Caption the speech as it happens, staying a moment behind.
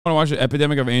Want to watch the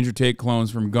Epidemic of Andrew Tate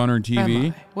clones from Gunner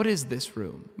TV? What is this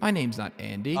room? My name's not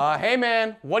Andy. Hey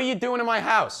man, what are you doing in my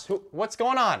house? What's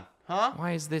going on, huh?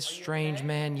 Why is this strange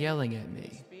man yelling at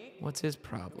me? What's his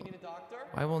problem?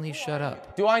 Why won't he shut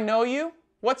up? Do I know you?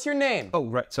 What's your name? Oh,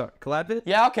 right, sorry. Collab vid?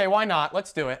 Yeah, okay, why not?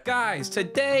 Let's do it. Guys,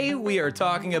 today we are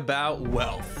talking about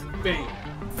wealth, Fame,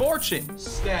 fortune,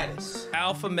 status,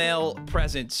 alpha male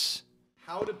presence,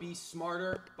 how to be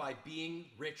smarter by being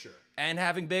richer. and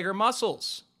having bigger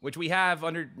muscles, which we have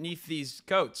underneath these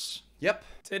coats. Yep.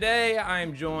 Today,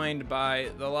 I'm joined by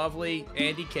the lovely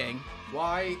Andy King.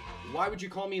 Why would you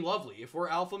call me lovely? If we're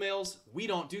alpha males, we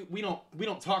don't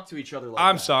talk to each other like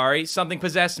I'm that. sorry, something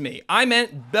possessed me. I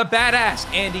meant the badass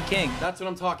Andy King. That's what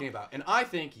I'm talking about. And I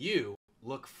think you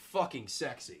look fucking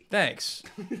sexy. Thanks.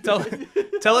 Tell it.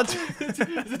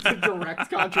 It's a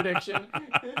direct contradiction.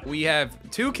 We have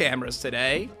 2 cameras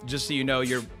today, just so you know.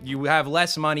 You have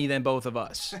less money than both of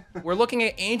us. We're looking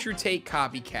at Andrew Tate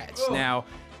copycats. Now,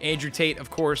 Andrew Tate,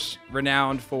 of course,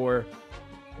 renowned for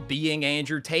being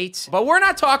Andrew Tate. But we're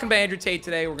not talking about Andrew Tate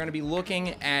today. We're going to be looking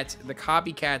at the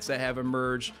copycats that have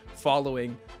emerged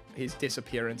following his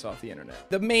disappearance off the internet.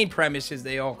 The main premise is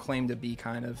they all claim to be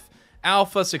kind of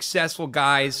alpha, successful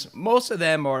guys. Most of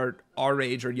them are our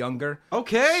age or younger.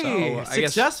 Okay, So, I guess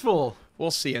successful.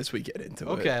 we'll see as we get into it.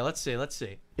 Okay, let's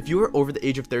see. If you are over the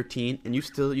age of 13 and you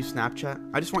still use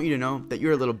Snapchat, I just want you to know that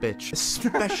you're a little bitch,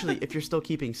 especially if you're still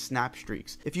keeping snap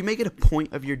streaks. If you make it a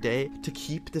point of your day to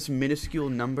keep this minuscule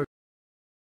number.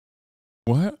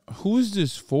 What? Who is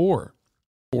this for?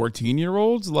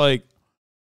 14-year-olds? Like,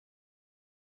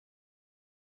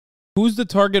 who's the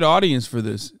target audience for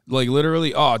this? Like,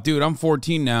 literally, oh, dude, I'm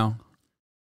 14 now.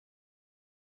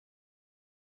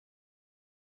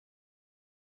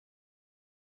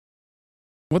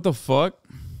 What the fuck?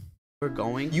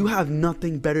 Going, you have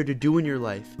nothing better to do in your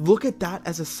life. Look at that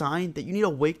as a sign that you need to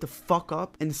wake the fuck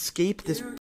up and escape this.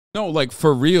 No, like,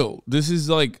 for real. This is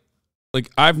like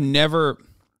I've never,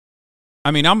 I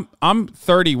mean, I'm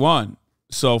 31.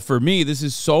 So for me, this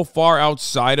is so far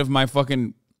outside of my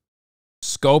fucking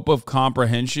scope of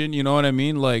comprehension. You know what I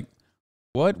mean? Like,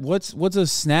 what's a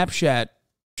Snapchat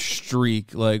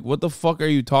streak? Like, what the fuck are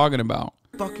you talking about?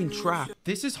 Fucking trap.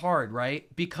 This is hard, right?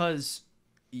 Because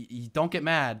don't get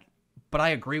mad, but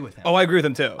I agree with him. Oh, I agree with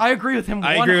him too. I agree with him 100%.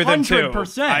 I agree with him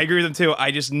too. I agree with him too.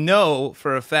 I just know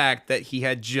for a fact that he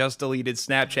had just deleted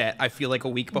Snapchat, I feel like a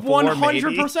week before,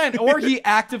 100%. Or he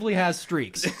actively has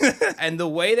streaks. And the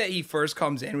way that he first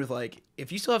comes in with like,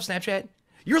 if you still have Snapchat,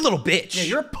 you're a little bitch. Yeah,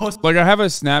 you're a puss. Like, I have a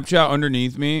Snapchat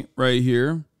underneath me right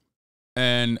here,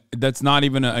 and that's not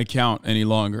even an account any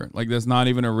longer. Like, that's not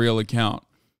even a real account.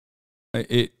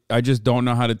 I just don't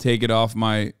know how to take it off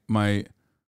my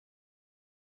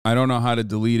I don't know how to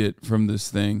delete it from this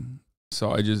thing.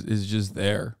 So it's just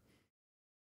there.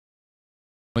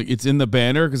 Like, it's in the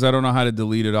banner because I don't know how to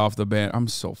delete it off the banner. I'm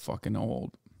so fucking old.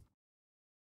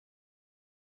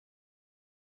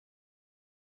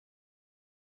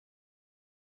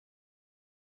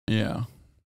 Yeah.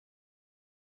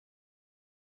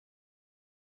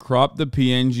 Crop the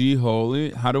PNG,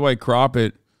 holy. How do I crop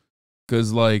it?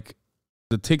 Because, like,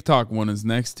 the TikTok one is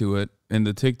next to it, and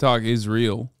the TikTok is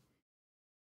real.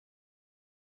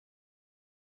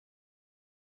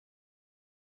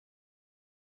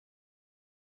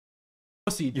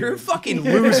 You're a fucking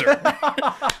loser.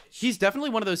 He's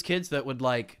definitely one of those kids that would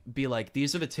be like,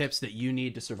 these are the tips that you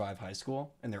need to survive high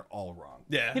school, and they're all wrong.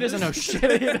 Yeah. He doesn't know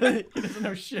shit. He doesn't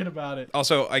know shit about it.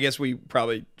 Also, I guess we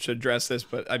probably should address this,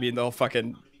 but I mean, they'll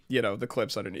fucking, you know, the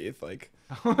clips underneath, like.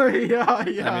 yeah.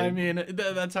 I mean,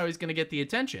 that's how he's gonna get the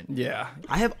attention. Yeah.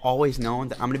 I have always known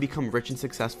that I'm gonna become rich and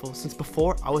successful since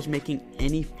before I was making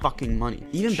any fucking money.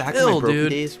 Even back in my broke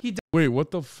days. Wait,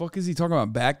 what the fuck is he talking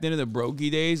about? Back then in the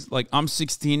brokey days? Like, I'm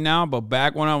 16 now, but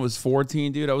back when I was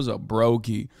 14, dude, I was a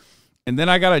brokey. And then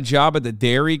I got a job at the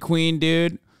Dairy Queen,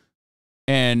 dude.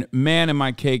 And man, am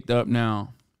I caked up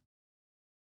now.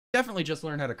 Definitely just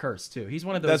learned how to curse too. He's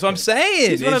one of those. That's what I'm saying.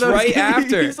 He's one of It's those right kids.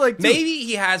 after. He's like, maybe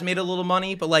he has made a little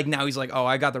money, but like now he's like, oh,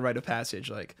 I got the rite of passage.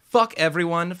 Like, fuck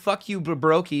everyone. Fuck you,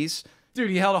 brokies. Dude,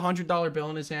 he held a $100 bill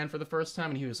in his hand for the first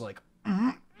time, and he was like,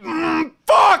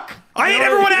 fuck! I hate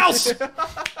everyone else!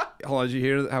 Hold on, did you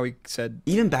hear how he said?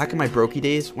 Even back in my brokey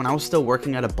days, when I was still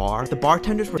working at a bar, the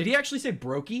bartenders were. Did he actually say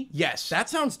brokey? Yes. That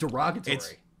sounds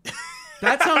derogatory.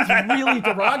 That sounds really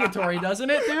derogatory, doesn't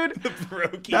it, dude? The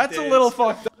brokey That's days. a little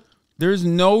fucked up. There's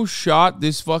no shot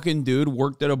this fucking dude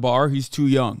worked at a bar. He's too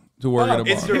young. to work at a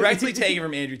bar. It's directly taken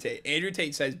from Andrew Tate. Andrew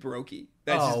Tate says brokey.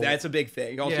 That's a big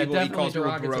thing. Also, Yeah, he calls people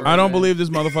definitely brokey. I don't believe this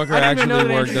motherfucker actually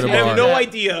worked at a I have bar. no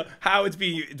idea how it's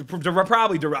being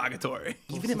probably derogatory.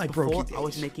 Even in my Before brokey days. I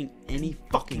was making any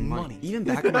fucking money. Even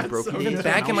back in my brokey days. Even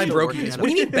back in my when I was brokey working days. at What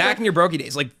do a- you mean back in your brokey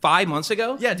days? Like 5 months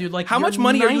ago? Yeah, dude, like how you're much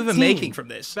money are you even 19. making from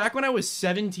this? Back when I was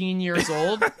 17 years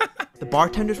old. The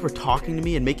bartenders were talking to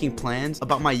me and making plans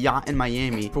about my yacht in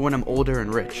Miami for when I'm older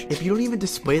and rich. If you don't even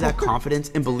display that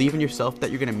confidence and believe in yourself that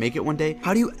you're gonna make it one day,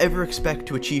 how do you ever expect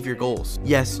to achieve your goals?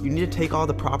 Yes, you need to take all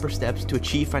the proper steps to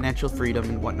achieve financial freedom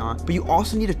and whatnot, but you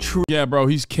also need a true Yeah, bro,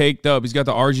 he's caked up. He's got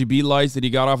the RGB lights that he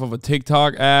got off of a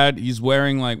TikTok ad. He's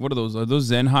wearing like, what are those? Are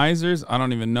those Sennheisers? I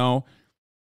don't even know.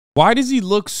 Why does he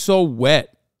look so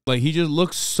wet? Like, he just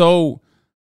looks so...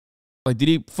 Like, did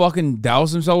he fucking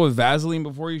douse himself with Vaseline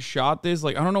before he shot this?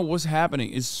 Like, I don't know what's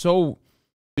happening. It's so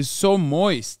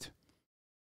moist.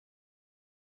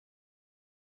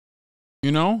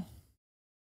 You know?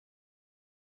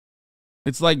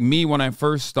 It's like me when I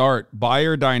first start.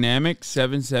 Buyer Dynamic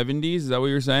 770s. Is that what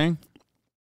you're saying?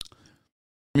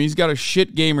 I mean, he's got a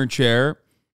shit gamer chair.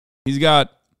 He's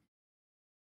got...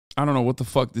 I don't know what the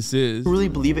fuck this is. really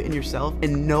believe it in yourself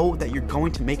and know that you're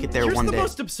going to make it there Here's one the day.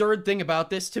 most absurd thing about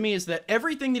this to me is that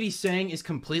everything that he's saying is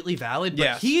completely valid, but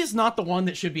Yes. he is not the one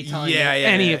that should be telling Yeah, you yeah,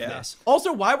 any yeah, of yeah. this.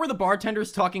 Also, why were the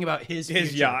bartenders talking about his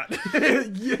future? yacht.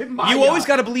 Yeah, my You always yacht.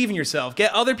 got to believe in yourself.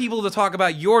 Get other people to talk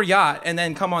about your yacht and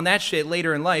then come on that shit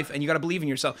later in life, and you got to believe in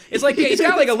yourself. It's like, yeah, he's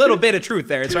got like a little bit of truth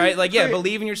there. It's right. Like, yeah,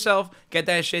 believe in yourself, get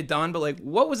that shit done. But like,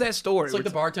 what was that story? It's like the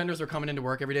bartenders are coming into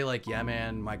work every day like, yeah,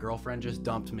 man, my girlfriend just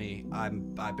dumped me.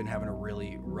 I've been having a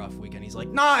really rough weekend. He's like,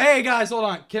 nah, hey guys, hold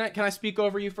on. Can I speak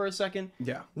over you for a second?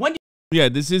 Yeah. When do Yeah,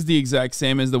 this is the exact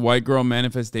same as the white girl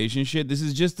manifestation shit. This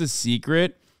is just a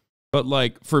secret. But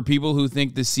like, for people who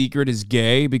think the secret is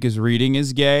gay because reading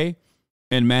is gay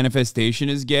and manifestation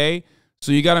is gay,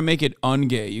 so you got to make it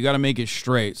ungay. You got to make it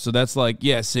straight. So that's like,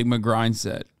 yeah, Sigma grind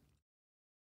set.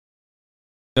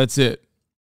 That's it.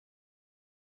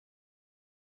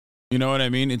 You know what I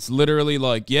mean? It's literally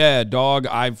like, yeah, dog,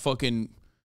 I'm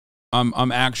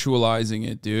actualizing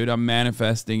it, dude. I'm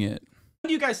manifesting it.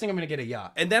 you guys think I'm gonna get a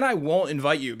yacht? And then I won't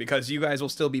invite you because you guys will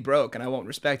still be broke and I won't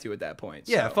respect you at that point.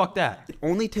 Yeah, so. fuck that. It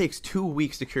only takes 2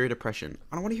 weeks to cure depression.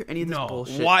 I don't want to hear any of this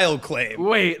bullshit. Wild claim.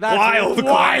 Wait, that's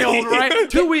Wild, right?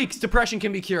 2 weeks, depression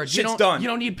can be cured. Shit's done. You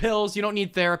don't need pills. You don't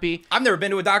need therapy. I've never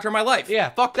been to a doctor in my life. Yeah,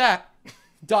 fuck that.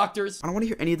 Doctors. I don't want to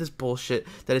hear any of this bullshit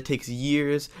that it takes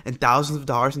years and thousands of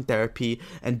dollars in therapy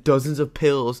and dozens of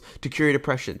pills to cure your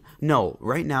depression. No,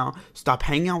 right now, stop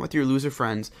hanging out with your loser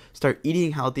friends, start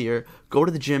eating healthier, go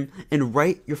to the gym, and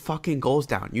write your fucking goals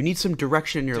down. You need some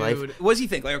direction in your life. What does he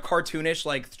think? Like a cartoonish,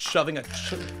 like shoving a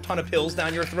ton of pills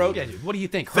down your throat? Yeah, dude. What do you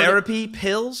think? Therapy,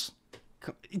 pills?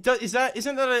 Isn't that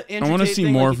an Andrew I want to Tate see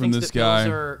thing? more Like, he from thinks this that pills guy.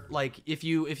 Are, like if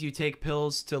you take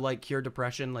pills to like cure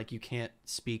depression, like you can't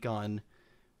speak on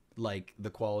like the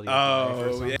quality of life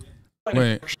or something. Yeah.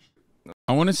 Wait.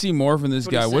 I want to see more from this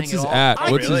What he's guy. What's saying his at all. at?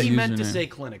 I What's think his he meant to username? say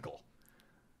clinical.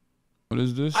 What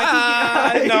is this? No,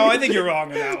 I think you're wrong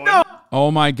on that one. No.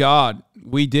 Oh my God.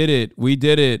 We did it. We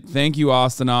did it. Thank you,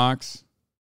 Austin Ox.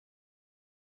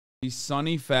 He's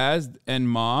Sonny Faz and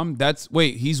mom.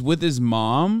 Wait, he's with his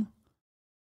mom?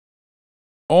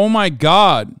 Oh my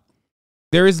God.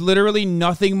 There is literally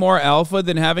nothing more alpha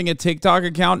than having a TikTok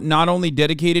account not only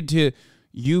dedicated to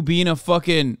you being a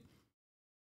fucking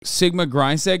Sigma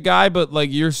grindset guy, but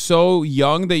like you're so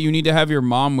young that you need to have your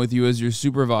mom with you as your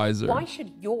supervisor. Why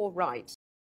should your rights?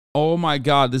 Oh my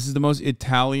God, this is the most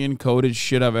Italian coded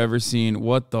shit I've ever seen.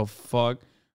 What the fuck?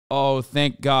 Oh,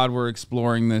 thank God we're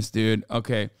exploring this, dude.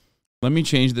 Okay, let me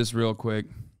change this real quick.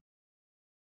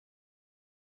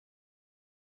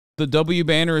 The W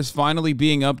banner is finally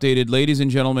being updated, ladies and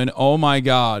gentlemen. Oh my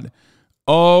God.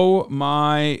 Oh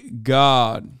my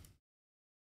God.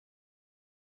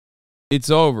 It's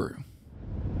over.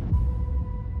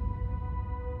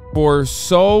 For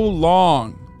so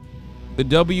long, the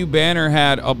W banner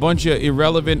had a bunch of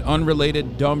irrelevant,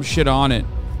 unrelated, dumb shit on it.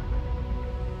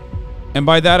 And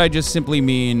by that, I just simply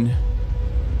mean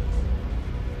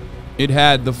it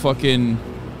had the fucking...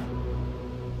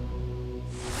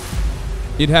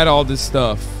 It had all this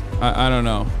stuff. I don't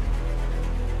know.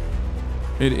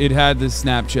 It had this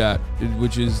Snapchat,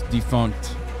 which is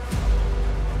defunct.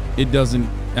 It doesn't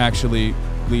actually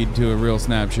lead to a real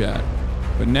Snapchat.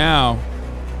 But now,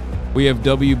 we have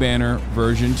W Banner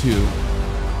version 2.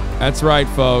 That's right,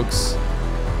 folks.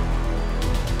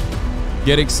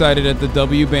 Get excited at the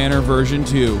W Banner version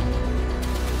 2.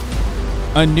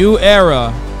 A new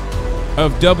era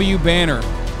of W Banner.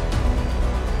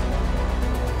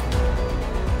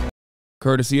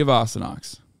 courtesy of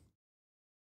Asanox.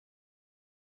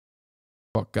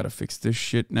 Fuck, gotta fix this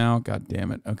shit now. God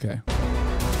damn it. Okay.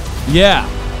 Yeah,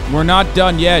 we're not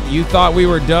done yet. You thought we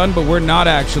were done, but we're not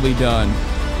actually done.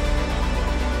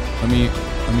 Let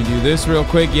me do this real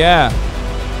quick. Yeah.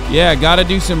 Yeah, gotta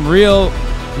do some real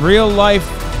life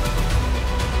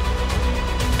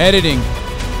editing.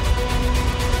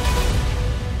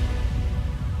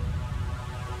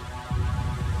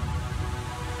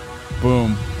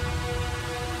 Boom.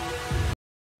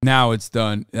 Now it's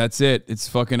done. That's it. It's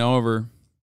fucking over.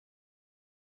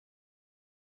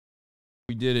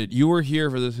 We did it. You were here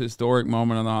for this historic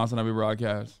moment on the Hasanabi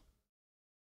broadcast.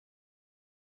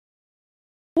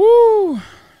 Woo!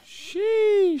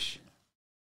 Sheesh.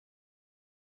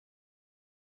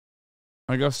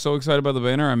 I got so excited about the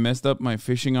banner, I messed up my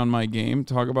fishing on my game.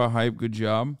 Talk about hype. Good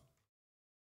job.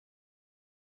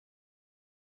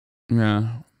 Yeah.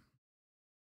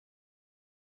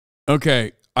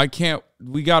 Okay. I can't.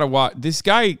 We gotta watch. This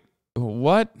guy.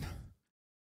 What?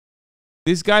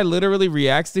 This guy literally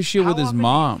reacts to shit with his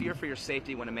mom. Do you fear for your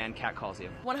safety when a man catcalls you?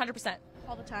 100%.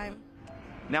 All the time.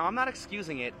 Now, I'm not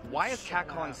excusing it. Why is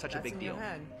catcalling such a big deal?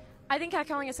 I think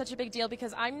catcalling is such a big deal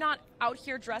because I'm not out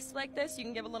here dressed like this. You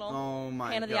can give a little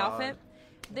hand of the outfit.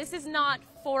 This is not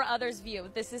for others' view.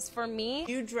 This is for me.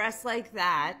 You dress like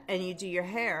that and you do your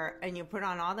hair and you put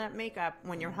on all that makeup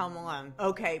when you're home alone.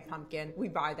 Okay, pumpkin, we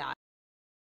buy that.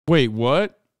 Wait,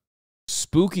 what?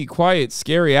 Spooky, quiet,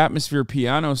 scary atmosphere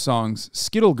piano songs,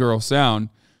 Skittle Girl sound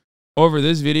over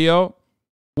this video.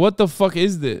 What the fuck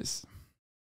is this?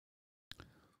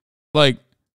 Like,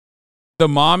 the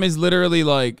mom is literally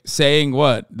like saying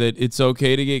what? That it's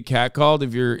okay to get catcalled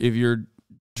if you're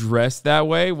dressed that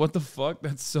way? What the fuck?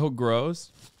 That's so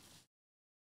gross.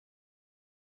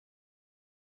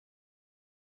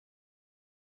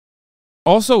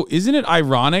 Also, isn't it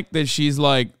ironic that she's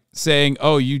like saying,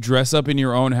 oh, you dress up in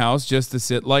your own house just to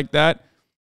sit like that?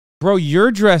 Bro,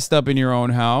 you're dressed up in your own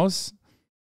house.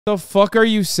 The fuck are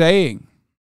you saying?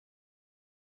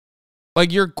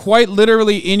 Like, you're quite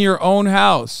literally in your own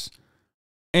house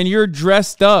and you're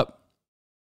dressed up.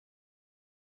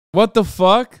 What the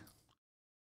fuck?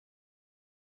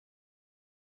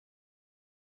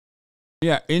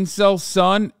 Yeah, incel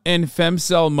son and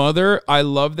femcel mother. I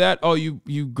love that. Oh,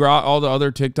 you got all the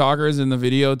other TikTokers in the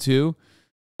video too?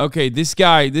 Okay, this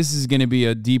guy, this is going to be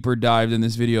a deeper dive than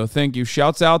this video. Thank you.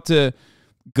 Shouts out to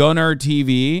Gunner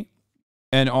TV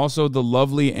and also the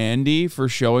lovely Andy for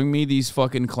showing me these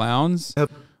fucking clowns.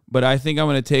 Yep. But I think I'm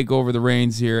going to take over the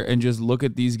reins here and just look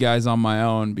at these guys on my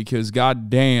own because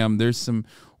goddamn, there's some...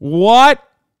 What?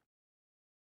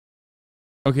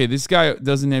 Okay, this guy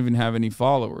doesn't even have any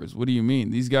followers. What do you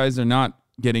mean? These guys are not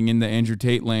getting in the Andrew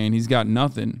Tate lane. He's got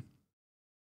nothing.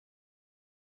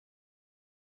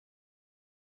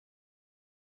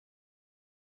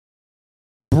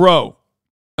 Bro.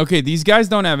 Okay, these guys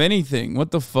don't have anything.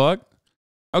 What the fuck?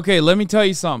 Okay, let me tell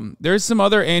you something. There's some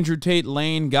other Andrew Tate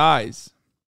lane guys.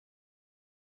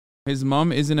 His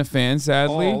mom isn't a fan,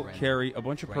 sadly. All carry a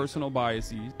bunch of personal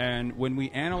biases, and when we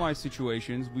analyze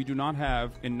situations, we do not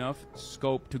have enough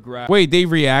scope to grasp. Wait, they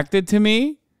reacted to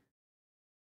me?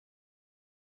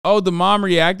 Oh, the mom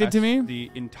reacted to me?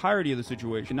 The entirety of the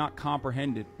situation, not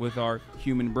comprehended with our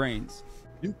human brains.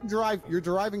 You can you're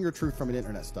deriving your truth from an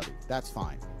internet study. That's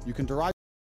fine. You can derive.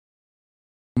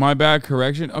 My bad,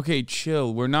 correction. Okay,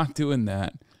 chill. We're not doing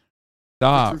that.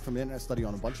 Stop. From an internet study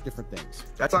on a bunch of different things.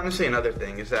 That's honestly another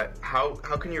thing, is that how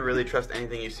can you really trust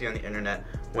anything you see on the internet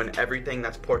when everything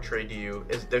that's portrayed to you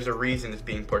is, there's a reason it's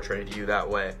being portrayed to you that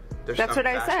way. That's what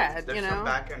I said, there's some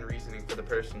back-end reasoning for the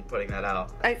person putting that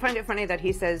out. I find it funny that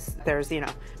he says there's,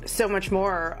 so much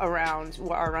more around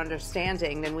our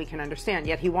understanding than we can understand,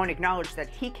 yet he won't acknowledge that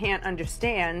he can't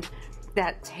understand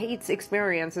that Tate's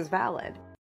experience is valid.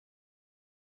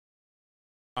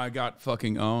 I got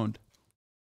fucking owned.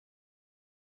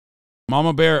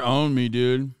 Mama Bear owned me,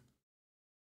 dude.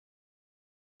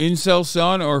 Incel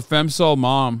son or femcel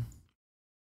mom?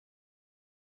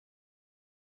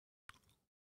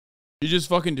 You just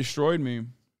fucking destroyed me.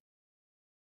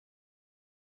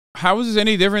 How is this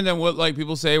any different than what like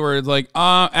people say where it's like,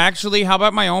 actually, how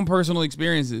about my own personal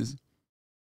experiences?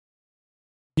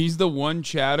 He's the one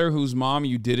chatter whose mom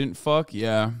you didn't fuck?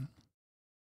 Yeah.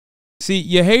 See,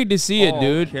 you hate to see it,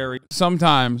 dude. Carry.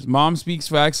 Sometimes. Mom speaks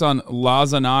facts on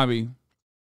Hasanabi.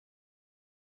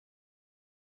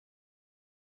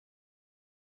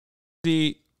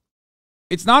 See,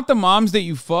 it's not the moms that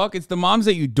you fuck, it's the moms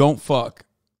that you don't fuck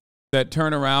that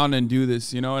turn around and do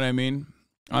this. You know what I mean?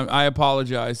 I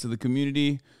apologize to the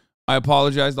community. I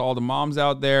apologize to all the moms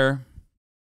out there.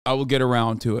 I will get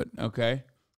around to it, okay?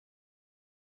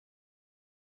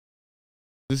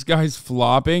 This guy's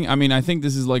flopping. I mean, I think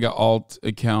this is like an alt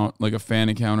account, like a fan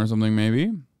account or something,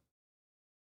 maybe.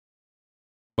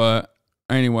 But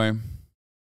anyway,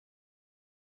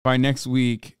 by next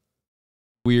week,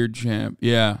 weird champ.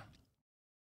 Yeah.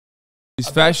 Is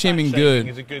fat shaming good?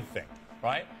 Is a good thing,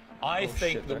 right? I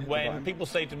think that when people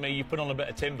say to me, you put on a bit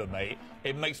of timber, mate,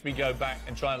 it makes me go back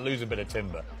and try and lose a bit of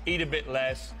timber. Eat a bit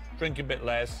less, drink a bit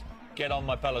less, get on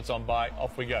my Peloton bike,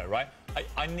 off we go, right?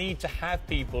 I need to have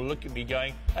people look at me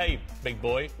going, hey, big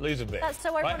boy, lose a bit. That's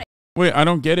so ironic. Right? Wait, I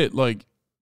don't get it. Like,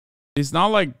 it's not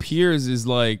like Piers is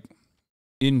like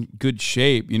in good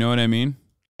shape. You know what I mean?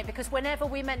 Because whenever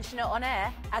we mention it on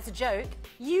air as a joke,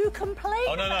 you complain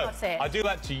about it. I do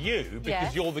that to you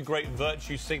because you're the great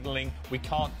virtue signaling. We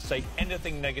can't say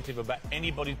anything negative about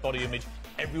anybody's body image.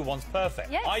 Everyone's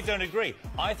perfect. Yes. I don't agree.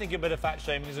 I think a bit of fat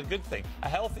shaming is a good thing. A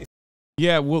healthy.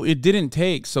 Yeah, well, it didn't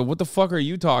take. So what the fuck are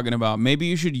you talking about? Maybe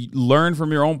you should learn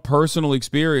from your own personal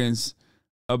experience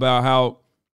about how,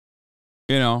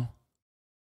 you know,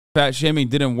 fat shaming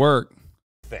didn't work.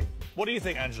 What do you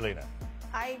think, Angelina?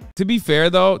 To be fair,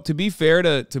 though, to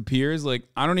Piers, like,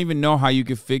 I don't even know how you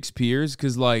could fix Piers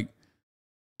because, like,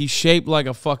 he's shaped like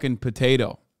a fucking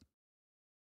potato.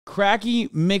 Cracky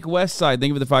Mick Westside, thank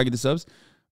you for the 5 get the subs.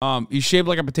 He's shaped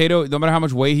like a potato. No matter how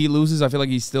much weight he loses, I feel like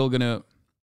he's still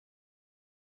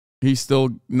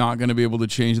not gonna be able to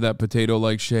change that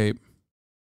potato-like shape.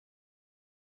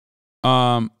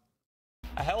 A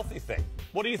healthy thing.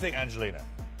 What do you think, Angelina?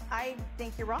 I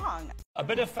think you're wrong. A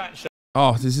bit of fat shaming.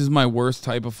 Oh, this is my worst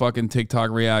type of fucking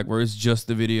TikTok react where it's just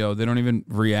the video. They don't even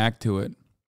react to it.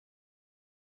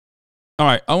 All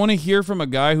right, I want to hear from a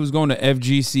guy who's going to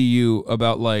FGCU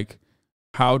about, like,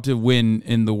 how to win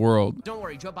in the world. Don't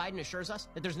worry, Joe Biden assures us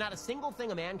that there's not a single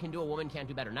thing a man can do a woman can't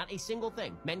do better. Not a single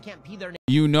thing. Men can't pee their...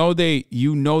 You know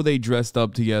they dressed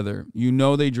up together. You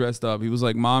know they dressed up. He was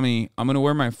like, Mommy, I'm going to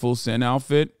wear my full send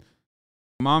outfit.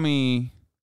 Mommy,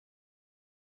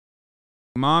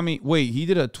 wait, he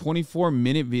did a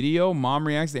 24-minute video. Mom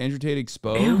reacts to Andrew Tate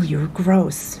exposed. Ew, you're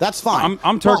gross. That's fine.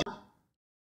 I'm Turkey.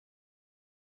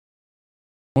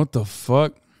 What the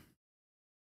fuck?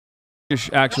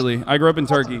 Actually, I grew up in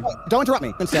Turkey. Don't interrupt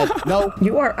me. Instead, no.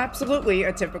 You are absolutely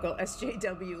a typical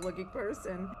SJW-looking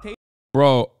person.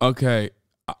 Bro, okay.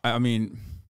 I mean,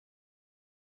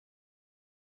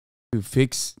 to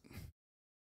fix...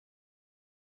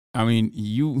 I mean,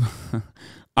 you...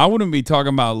 I wouldn't be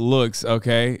talking about looks,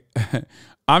 okay?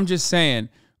 I'm just saying,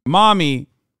 Mommy,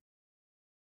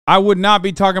 I would not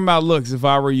be talking about looks if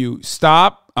I were you.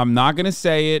 Stop. I'm not going to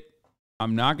say it.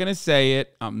 I'm not going to say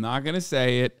it. I'm not going to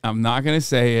say it. I'm not going to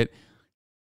say it.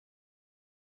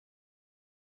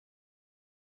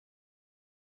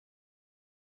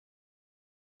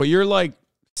 But you're like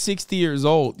 60 years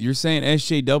old. You're saying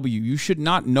SJW. You should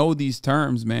not know these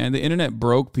terms, man. The internet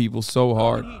broke people so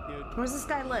hard. Where does this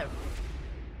guy live?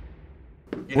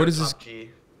 What is this?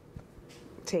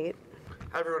 Tate.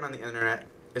 Everyone on the internet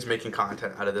is making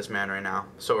content out of this man right now.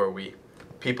 So are we.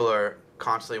 People are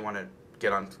constantly want to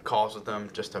get on calls with him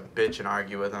just to bitch and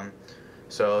argue with him.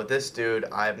 So this dude,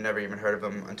 I've never even heard of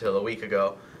him until a week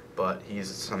ago, but he's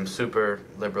some super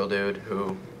liberal dude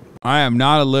who... I am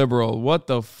not a liberal. What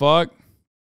the fuck?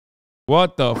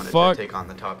 What the fuck? To take on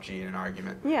the top G in an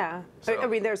argument. Yeah. So, I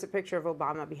mean, there's a picture of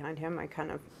Obama behind him. I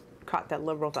kind of caught that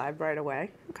liberal vibe right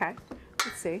away. Okay.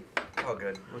 Let's see. all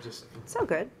good. We'll just... So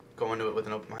good. Go into it with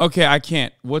an open mind. Okay, I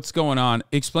can't. What's going on?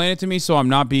 Explain it to me so I'm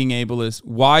not being ableist.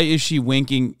 Why is she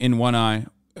winking in one eye?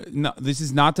 No, this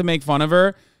is not to make fun of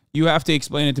her. You have to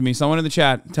explain it to me. Someone in the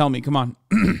chat, tell me. Come on.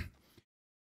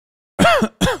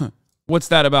 What's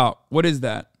that about? What is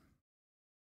that?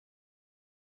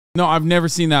 No, I've never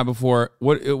seen that before.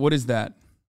 What is that?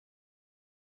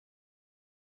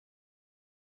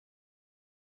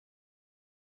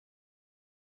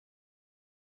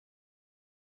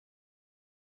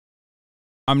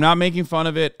 I'm not making fun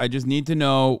of it. I just need to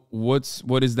know what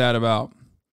is that about?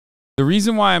 The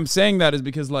reason why I'm saying that is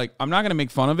because, like, I'm not going to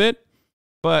make fun of it,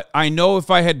 but I know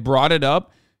if I had brought it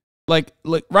up, like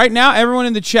right now, everyone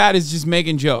in the chat is just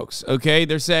making jokes, okay?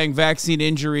 They're saying vaccine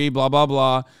injury, blah, blah,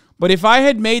 blah. But if I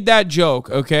had made that joke,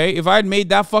 okay, if I had made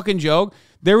that fucking joke,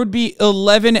 there would be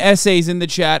 11 essays in the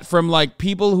chat from, like,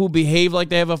 people who behave like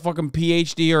they have a fucking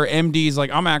PhD or MDs,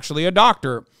 like, I'm actually a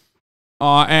doctor.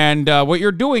 And what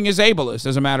you're doing is ableist,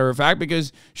 as a matter of fact,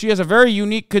 because she has a very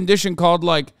unique condition called,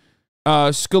 like,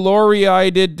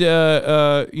 scleroided,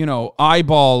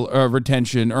 eyeball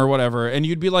retention or whatever. And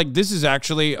you'd be like, this is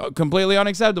actually completely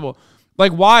unacceptable.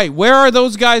 Like, why? Where are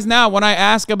those guys now when I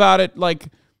ask about it? Like,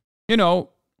 you know,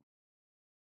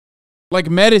 Like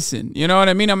medicine, you know what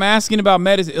I mean? I'm asking about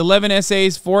medicine. 11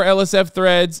 essays, 4 LSF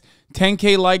threads,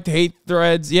 10K liked hate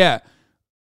threads. Yeah.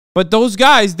 But those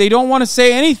guys, they don't want to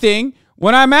say anything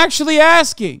when I'm actually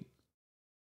asking.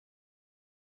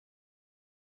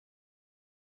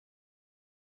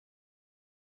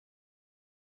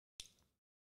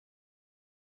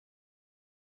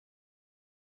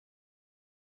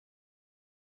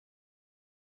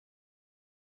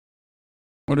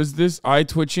 What is this? Eye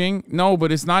twitching? No, but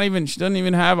it's not even, she doesn't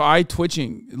even have eye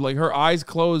twitching. Like her eyes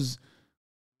close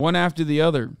one after the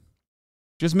other.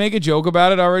 Just make a joke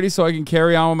about it already so I can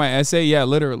carry on with my essay. Yeah,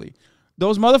 literally.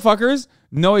 Those motherfuckers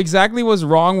know exactly what's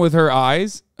wrong with her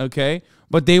eyes, okay?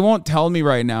 But they won't tell me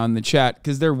right now in the chat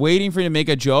because they're waiting for me to make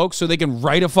a joke so they can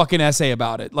write a fucking essay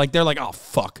about it. Like, they're like, oh,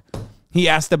 fuck. He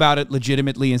asked about it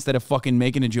legitimately instead of fucking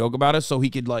making a joke about it so he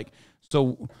could, like,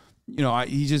 so... You know,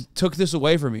 he just took this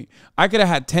away from me. I could have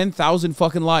had 10,000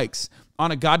 fucking likes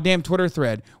on a goddamn Twitter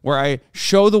thread where I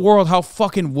show the world how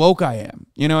fucking woke I am.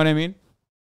 You know what I mean?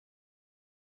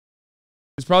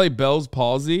 It's probably Bell's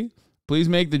palsy. Please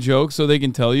make the joke so they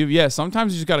can tell you. Yeah,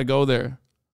 sometimes you just got to go there.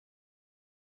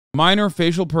 Minor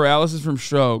facial paralysis from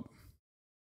stroke.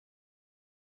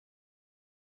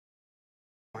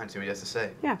 I see what he has to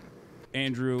say. Yeah.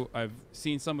 Andrew, I've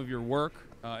seen some of your work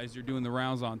as you're doing the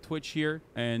rounds on Twitch here,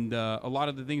 and a lot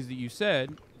of the things that you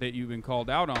said that you've been called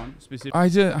out on specifically.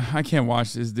 I can't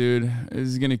watch this, dude. This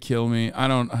is gonna kill me. I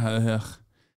don't.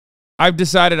 I've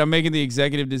decided I'm making the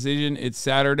executive decision. It's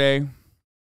Saturday.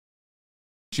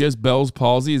 She has Bell's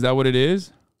palsy. Is that what it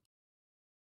is?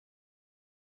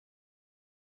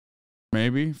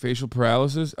 Maybe facial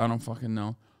paralysis. I don't fucking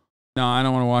know. No, I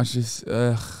don't want to watch this.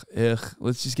 Ugh.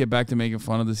 Let's just get back to making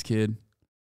fun of this kid.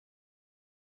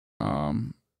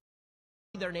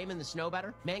 Their name in the snow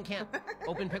better. Men can't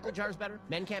open pickle jars better.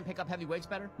 Men can't pick up heavy weights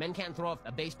better. Men can't throw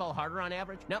a baseball harder on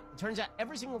average. No, it turns out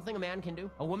every single thing a man can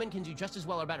do, a woman can do just as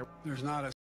well or better. There's not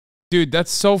a... Dude, that's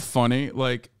so funny.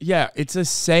 Like, yeah, it's a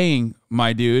saying,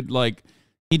 my dude. Like,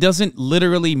 he doesn't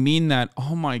literally mean that.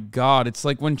 Oh my God. It's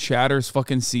like when chatters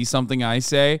fucking see something I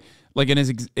say, like in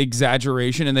his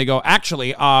exaggeration, and they go,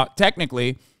 actually,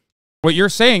 technically, what you're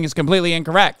saying is completely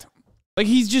incorrect. Like,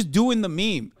 he's just doing the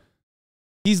meme.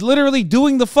 He's literally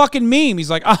doing the fucking meme.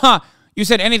 He's like, you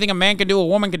said anything a man can do, a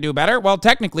woman can do better. Well,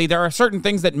 technically, there are certain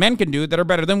things that men can do that are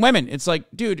better than women. It's like,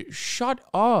 dude, shut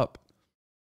up.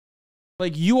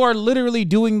 Like, you are literally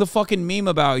doing the fucking meme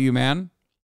about you, man.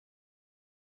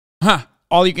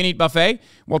 All you can eat buffet?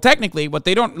 Well, technically, what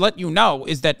they don't let you know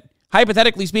is that,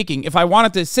 hypothetically speaking, if I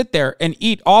wanted to sit there and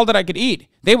eat all that I could eat,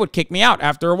 they would kick me out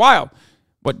after a while.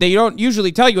 What they don't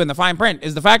usually tell you in the fine print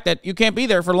is the fact that you can't be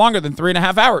there for longer than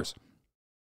 3.5 hours.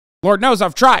 Lord knows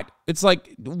I've tried. It's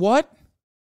like, what?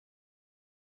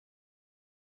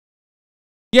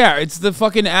 Yeah, it's the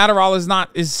fucking Adderall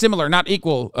is similar, not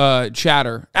equal,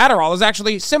 chatter. Adderall is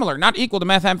actually similar, not equal to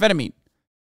methamphetamine.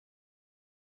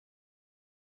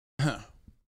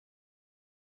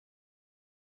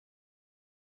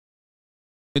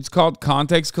 It's called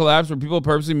context collapse, where people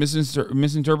purposely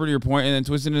misinterpret your point and then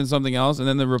twist it into something else, and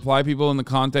then the reply people in the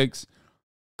context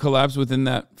collapse within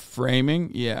that framing.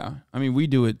 Yeah, I mean, we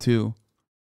do it too.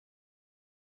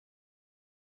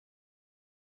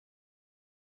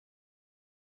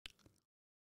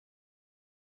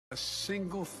 A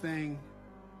single thing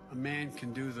a man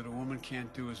can do that a woman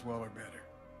can't do as well or better.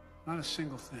 Not a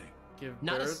single thing.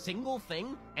 Not a single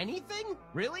thing? Anything?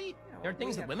 Really? There are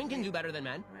things that women can do better than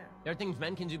men. There are things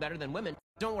men can do better than women.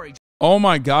 Don't worry. Oh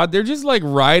my God, they're just like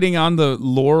riding on the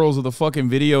laurels of the fucking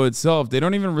video itself. They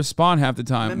don't even respond half the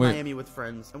time. I'm in Miami with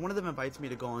friends, and one of them invites me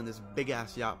to go on this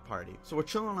big-ass yacht party. So we're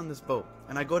chilling on this boat,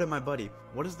 and I go to my buddy,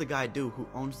 what does the guy do who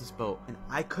owns this boat? And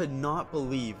I could not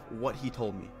believe what he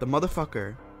told me. The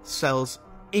motherfucker sells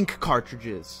ink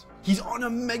cartridges. He's on a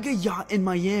mega yacht in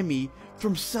Miami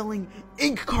from selling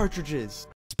ink cartridges.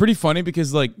 It's pretty funny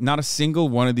because, like, not a single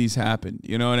one of these happened.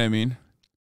 You know what I mean?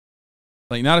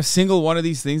 Like, not a single one of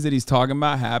these things that he's talking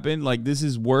about happened. Like, this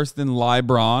is worse than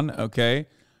LeBron, okay?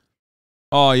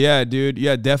 Oh, yeah, dude.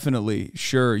 Yeah, definitely.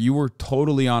 Sure. You were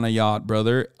totally on a yacht,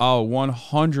 brother. Oh,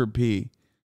 100p.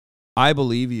 I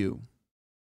believe you.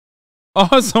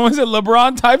 Oh, someone said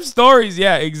LeBron type stories.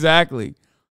 Yeah, exactly.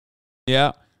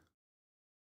 Yeah.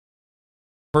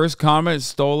 First comment,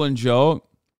 stolen joke.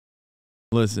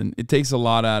 Listen, it takes a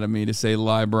lot out of me to say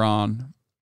LeBron.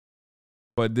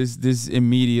 But this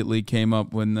immediately came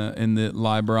up in the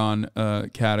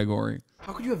LeBron category.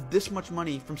 How could you have this much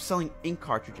money from selling ink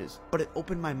cartridges? But it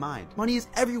opened my mind. Money is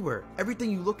everywhere.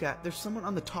 Everything you look at, there's someone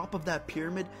on the top of that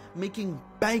pyramid making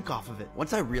bank off of it.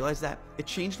 Once I realized that, it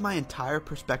changed my entire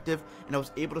perspective, and I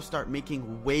was able to start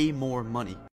making way more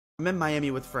money. I'm in Miami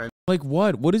with friends. Like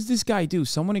what? What does this guy do?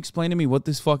 Someone explain to me what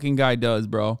this fucking guy does,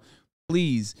 bro.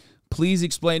 Please. Please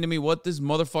explain to me what this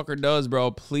motherfucker does, bro.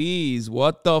 Please.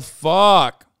 What the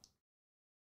fuck?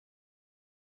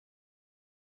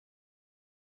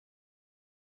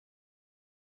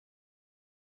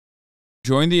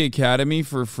 Join the academy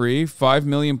for free. 5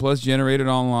 million plus generated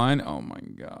online. Oh my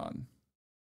God.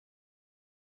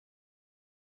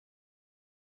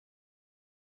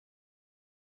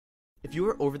 If you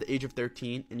are over the age of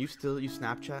 13 and you still use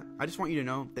Snapchat, I just want you to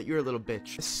know that you're a little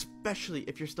bitch, especially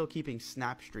if you're still keeping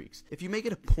snap streaks. If you make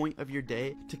it a point of your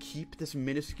day to keep this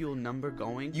minuscule number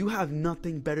going, you have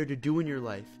nothing better to do in your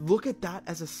life. Look at that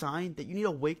as a sign that you need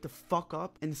to wake the fuck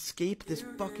up and escape this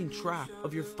fucking trap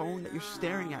of your phone that you're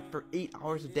staring at for 8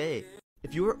 hours a day.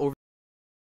 If you are over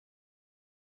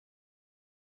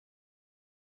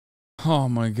Oh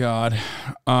my God.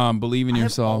 Believe in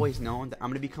yourself. I have always known that I'm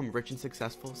going to become rich and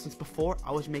successful since before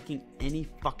I was making any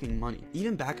fucking money.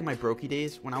 Even back in my brokey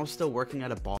days when I was still working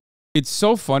at a bar. It's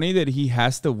so funny that he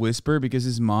has to whisper because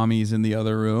his mommy is in the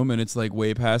other room and it's like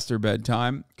way past her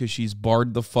bedtime because she's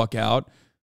barred the fuck out.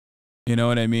 You know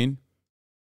what I mean?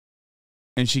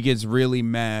 And she gets really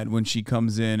mad when she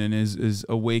comes in and is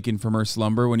awakened from her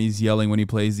slumber when he's yelling when he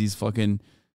plays these fucking...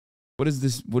 What is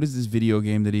this video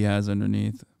game that he has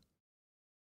underneath?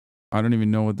 I don't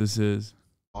even know what this is.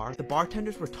 The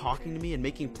bartenders were talking to me and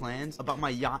making plans about my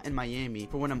yacht in Miami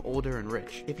for when I'm older and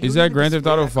rich. If you Is that Grand Theft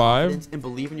Auto 5? And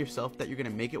believe in yourself that you're going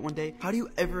to make it one day, how do you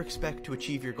ever expect to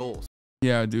achieve your goals?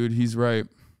 Yeah, dude, he's right.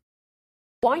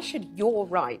 Why should your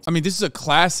right? I mean, this is a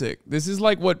classic. This is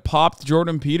like what popped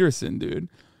Jordan Peterson, dude.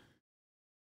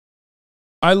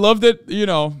 I love that, you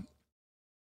know,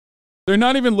 they're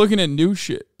not even looking at new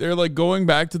shit. They're like going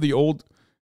back to the old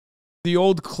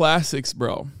classics,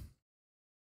 bro.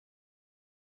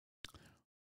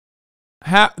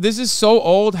 This is so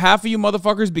old. Half of you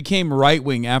motherfuckers became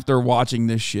right-wing after watching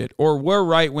this shit, or were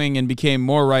right-wing and became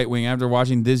more right-wing after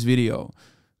watching this video.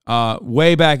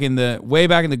 Way back in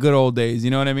the good old days.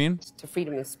 You know what I mean? To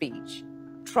freedom of speech,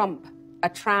 trump a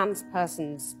trans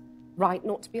person's right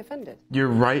not to be offended. Your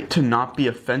right to not be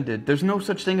offended. There's no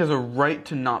such thing as a right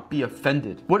to not be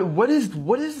offended. What is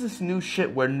this new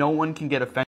shit where no one can get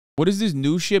offended? What is this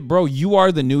new shit, bro? You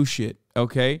are the new shit.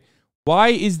 Okay. Why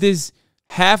is this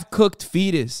half-cooked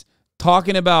fetus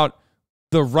talking about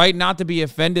the right not to be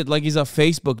offended like he's a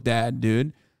Facebook dad,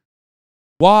 dude?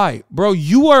 Why? Bro,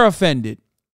 you are offended.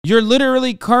 You're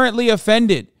literally currently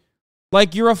offended.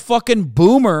 Like you're a fucking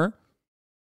boomer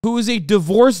who is a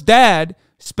divorced dad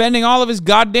spending all of his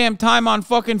goddamn time on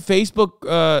fucking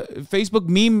Facebook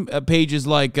meme pages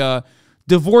like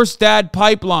divorced dad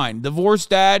pipeline, divorced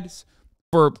dads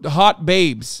for hot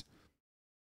babes.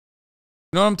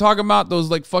 You know what I'm talking about? Those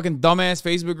like fucking dumbass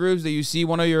Facebook groups that you see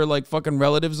one of your like fucking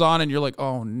relatives on and you're like,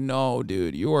 oh no,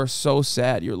 dude, you are so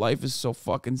sad. Your life is so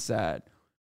fucking sad.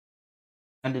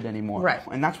 Offended anymore. Right.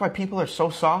 And that's why people are so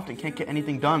soft and can't get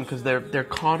anything done because they're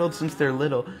coddled since they're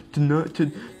little to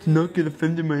not get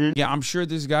offended by anything. Yeah, I'm sure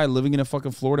this guy living in a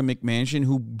fucking Florida McMansion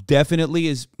who definitely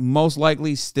is most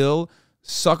likely still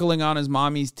suckling on his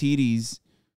mommy's titties.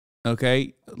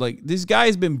 Okay, like this guy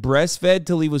has been breastfed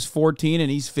till he was 14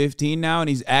 and he's 15 now and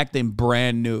he's acting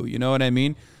brand new. You know what I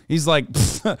mean? He's like,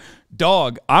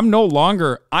 dog, I am no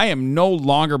longer being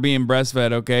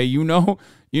breastfed. Okay, you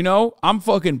know, I'm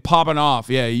fucking popping off.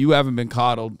 Yeah, you haven't been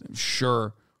coddled.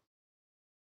 Sure.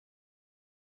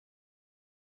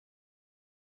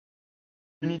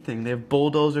 Anything. They have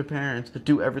bulldozer parents that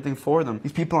do everything for them.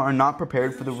 These people are not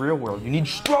prepared for the real world. You need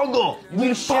struggle. You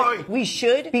need fight. We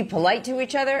should be polite to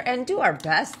each other and do our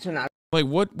best to not. Like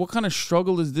what kind of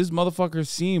struggle is this motherfucker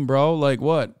seeing, bro? Like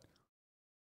what?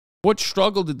 What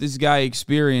struggle did this guy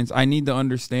experience? I need to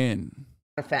understand.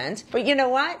 Offend. But you know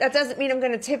what? That doesn't mean I'm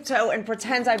going to tiptoe and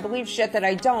pretend I believe shit that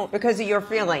I don't because of your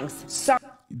feelings. Sorry.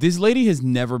 This lady has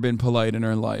never been polite in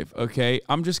her life, okay?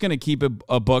 I'm just going to keep it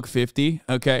a $1.50,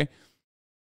 okay?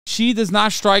 She does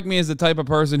not strike me as the type of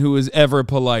person who is ever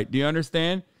polite. Do you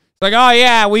understand? It's like, oh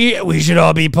yeah, we should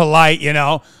all be polite, you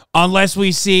know, unless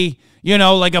we see, you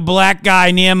know, like a black guy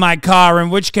near my car,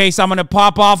 in which case I'm going to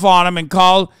pop off on him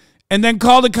and then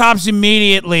call the cops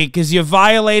immediately because you're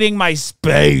violating my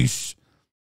space.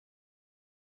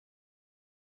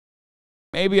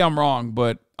 Maybe I'm wrong,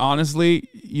 but honestly,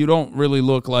 you don't really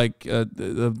look like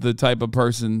the type of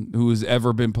person who has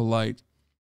ever been polite.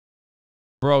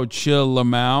 Bro, chill,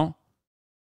 Lamau.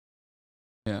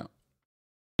 Yeah.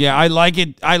 Yeah, I like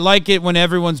it. I like it when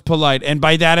everyone's polite. And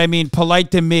by that, I mean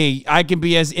polite to me. I can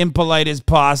be as impolite as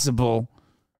possible.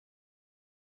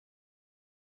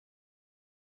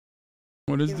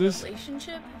 What is this?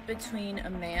 Relationship between a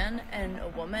man and a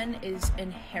woman is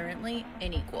inherently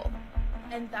unequal.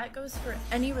 And that goes for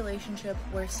any relationship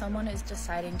where someone is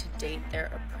deciding to date their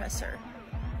oppressor.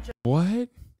 What?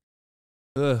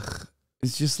 Ugh.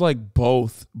 It's just like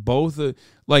both.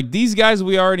 Like these guys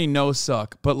we already know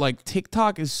suck, but like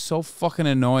TikTok is so fucking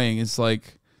annoying. It's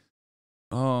like,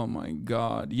 oh my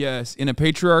God. Yes. In a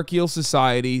patriarchal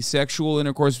society, sexual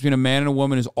intercourse between a man and a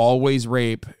woman is always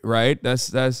rape, right?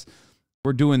 That's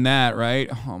we're doing that,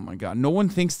 right? Oh my God. No one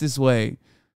thinks this way.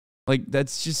 Like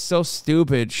that's just so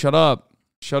stupid. Shut up.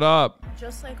 Shut up.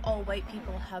 Just like all white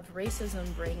people have racism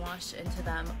brainwashed into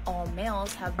them, all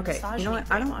males have misogyny. You know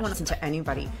what? I don't want to listen to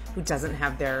anybody who doesn't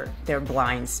have their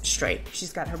blinds straight.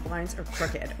 She's got her blinds are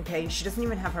crooked, okay? She doesn't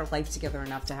even have her life together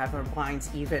enough to have her blinds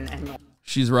even and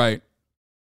She's right.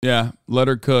 Yeah, let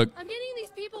her cook. I'm getting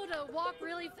these people to walk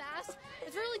really fast.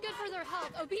 It's really good for their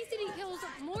health. Obesity kills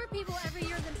more people every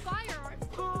year than firearms.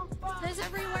 There's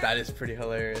everywhere. That is pretty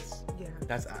hilarious. Yeah.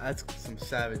 That's some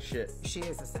savage shit. She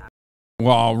is a savage.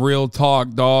 Wow, real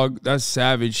talk, dog. That's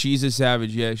savage. She's a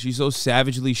savage. Yeah, she's so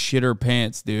savagely shit her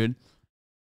pants, dude.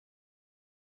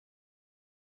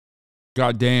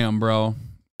 God damn, bro.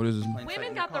 What is this?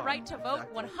 Women got the right to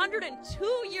vote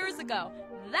 102 years ago.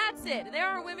 That's it. There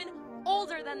are women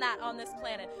older than that on this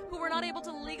planet who were not able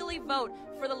to legally vote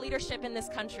for the leadership in this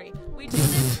country. We do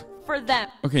this for them.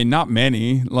 Okay, not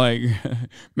many. Like,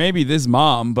 maybe this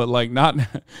mom, but like not...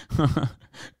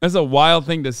 That's a wild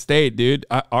thing to state, dude.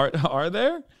 Are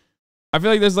there? I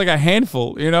feel like there's like a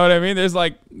handful. You know what I mean? There's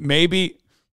like maybe...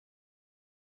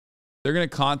 They're going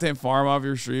to content farm off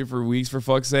your street for weeks for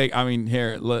fuck's sake. I mean,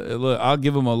 here, look, I'll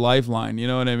give them a lifeline. You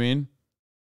know what I mean?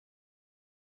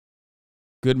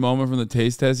 Good moment from the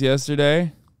taste test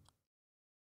yesterday.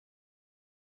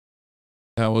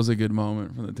 That was a good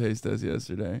moment from the taste test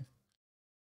yesterday.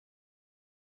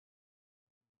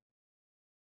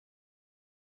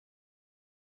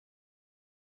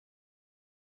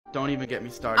 Don't even get me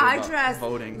started I about dress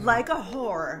voting. like a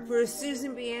whore for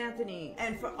Susan B. Anthony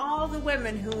and for all the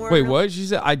women who were... Wait, what? She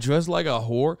said, I dress like a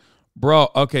whore?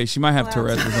 Bro, okay, she might have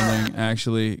Tourette's or something,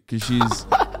 actually, because she's...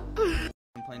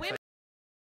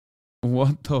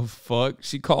 What the fuck?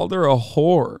 She called her a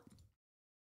whore.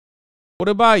 What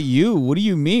about you? What do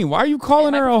you mean? Why are you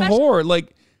calling her a whore?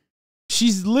 Like,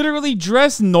 she's literally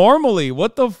dressed normally.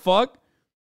 What the fuck?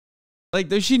 Like,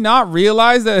 does she not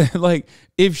realize that, like,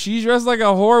 if she's dressed like a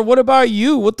whore, what about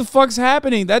you? What the fuck's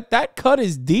happening? That cut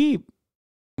is deep,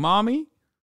 mommy.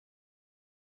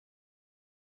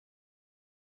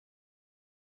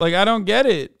 Like, I don't get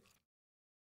it.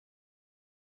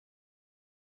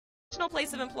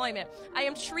 Place of employment. I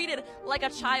am treated like a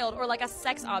child or like a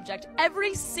sex object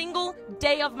every single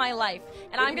day of my life.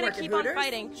 And I'm going to keep on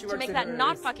fighting to make that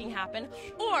not fucking happen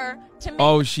or to make...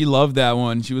 Oh, she loved that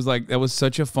one. She was like, that was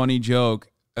such a funny joke.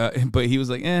 But he was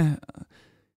like, eh.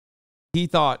 He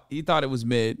thought it was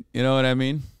mid. You know what I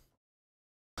mean?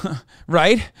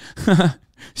 Right?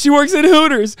 She works at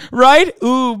Hooters, right?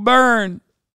 Ooh, burn.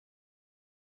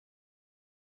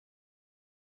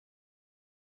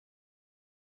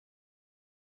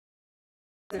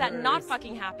 that not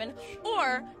fucking happen,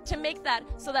 or to make that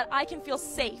so that I can feel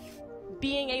safe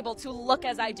being able to look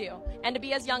as I do and to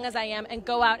be as young as I am and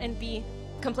go out and be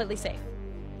completely safe.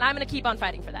 And I'm going to keep on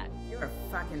fighting for that. You're a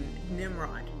fucking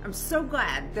Nimrod. I'm so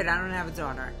glad that I don't have a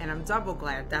daughter, and I'm double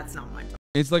glad that's not my daughter.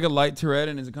 It's like a light Tourette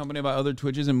and is accompanied by other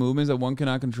twitches and movements that one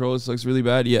cannot control. It looks really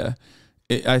bad. Yeah,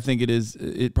 I think it is.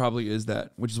 It probably is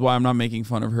that, which is why I'm not making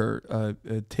fun of her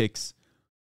tics.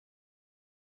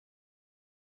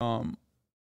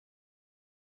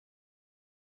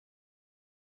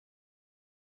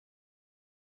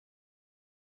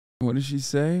 What did she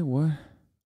say? What?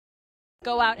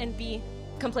 Go out and be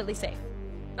completely safe.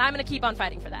 And I'm going to keep on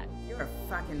fighting for that. You're a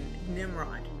fucking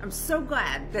Nimrod. I'm so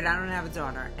glad that I don't have a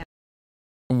daughter.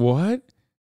 What?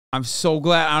 I'm so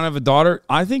glad I don't have a daughter.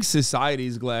 I think society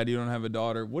is glad you don't have a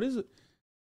daughter. What is it?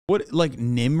 What, like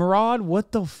Nimrod?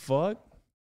 What the fuck?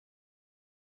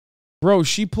 Bro,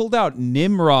 she pulled out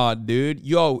Nimrod, dude.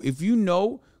 Yo, if you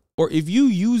know or if you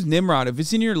use Nimrod, if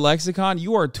it's in your lexicon,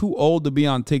 you are too old to be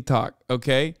on TikTok,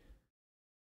 okay?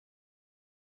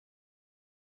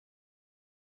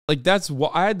 Like, that's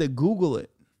what I had to Google it.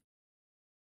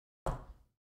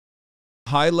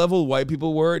 High level white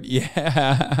people word?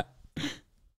 Yeah.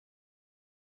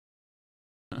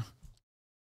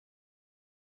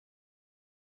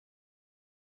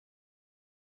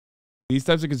 These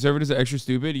types of conservatives are extra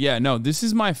stupid. Yeah, no, this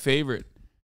is my favorite.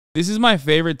 This is my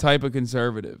favorite type of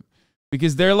conservative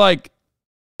because they're like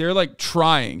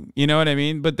trying, you know what I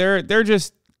mean? But they're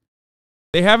just,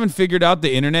 they haven't figured out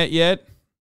the internet yet.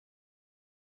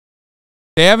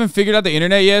 They haven't figured out the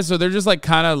internet yet, so they're just like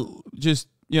kind of just,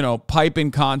 you know,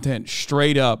 piping content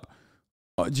straight up,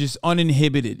 just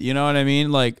uninhibited. You know what I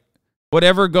mean? Like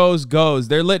whatever goes, goes.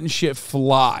 They're letting shit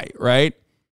fly, right?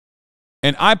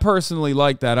 And I personally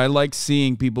like that. I like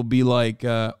seeing people be like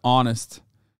honest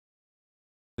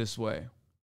this way.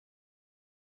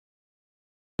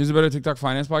 Is it better TikTok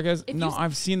finance podcast? No,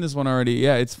 I've seen this one already.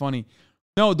 Yeah, it's funny.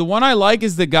 No, the one I like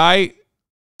is the guy,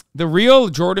 the real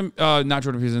Jordan, not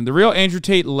Jordan Peterson, the real Andrew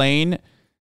Tate Lane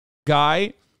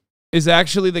guy is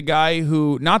actually the guy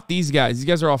who, not these guys. These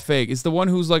guys are all fake. It's the one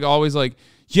who's like always like,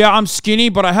 yeah, I'm skinny,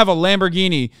 but I have a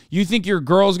Lamborghini. You think your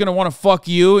girl's going to want to fuck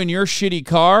you in your shitty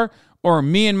car or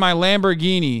me in my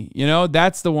Lamborghini? You know,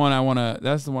 that's the one I want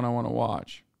to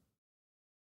watch.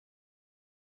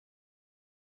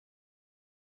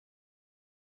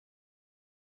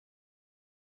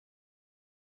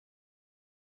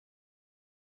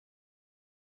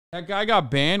 That guy got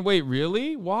banned? Wait,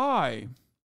 really? Why?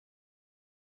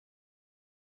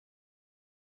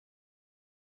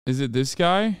 Is it this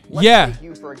guy? Let's yeah. take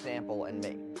you, for example, and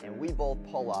me, and we both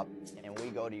pull up and we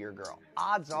go to your girl.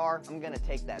 Odds are I'm going to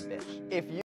take that bitch. If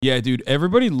you... Yeah, dude,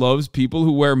 everybody loves people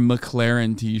who wear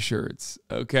McLaren t-shirts,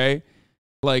 okay?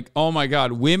 Like, oh my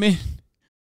God, women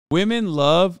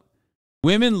love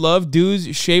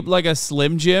dudes shaped like a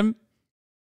Slim Jim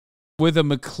with a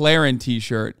McLaren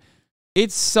t-shirt.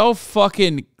 It's so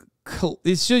fucking,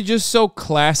 it's just so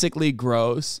classically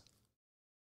gross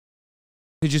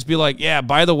to just be like, yeah,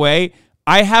 by the way,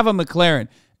 I have a McLaren.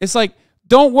 It's like,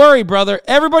 don't worry, brother.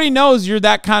 Everybody knows you're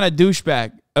that kind of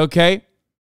douchebag, okay?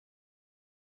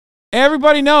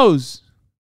 Everybody knows.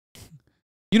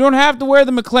 You don't have to wear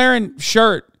the McLaren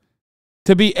shirt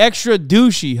to be extra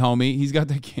douchey, homie. He's got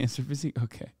that cancer physique.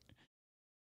 Okay.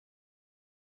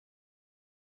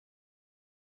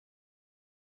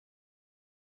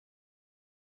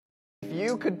 If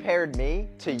you compared me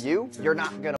to you, you're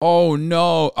not going to... Oh,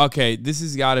 no. Okay, this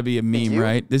has got to be a meme,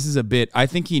 right? This is a bit. I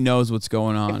think he knows what's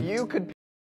going on. If you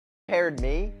compared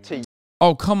me to you...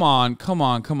 Oh, come on. Come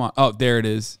on. Come on. Oh, there it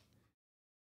is.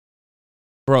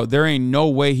 Bro, there ain't no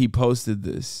way he posted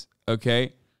this,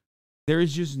 okay? There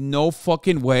is just no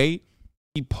fucking way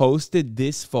he posted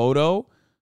this photo.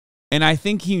 And I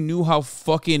think he knew how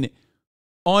fucking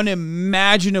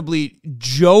unimaginably,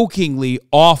 jokingly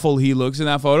awful he looks in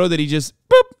that photo that he just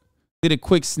boop, did a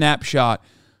quick snapshot.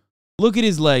 Look at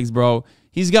his legs, bro.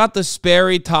 He's got the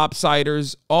Sperry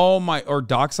topsiders. Oh my, or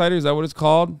docksiders, is that what it's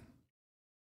called?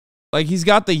 Like he's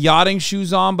got the yachting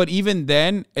shoes on, but even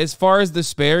then, as far as the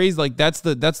Sperry's, like that's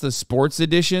the sports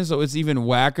edition, so it's even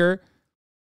whacker.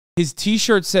 His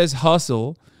t-shirt says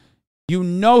hustle. You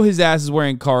know his ass is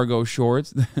wearing cargo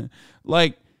shorts.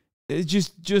 Like, it's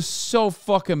just so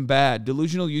fucking bad.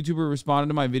 Delusional YouTuber responded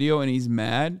to my video and he's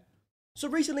mad. So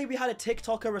recently we had a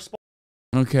TikToker respond.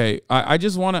 Okay, I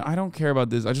just want to, I don't care about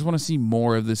this. I just want to see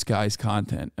more of this guy's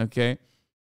content, okay?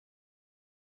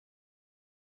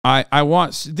 I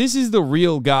want, this is the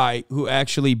real guy who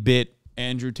actually bit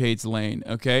Andrew Tate's lane,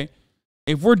 okay?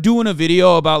 If we're doing a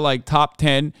video about like top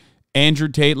 10 Andrew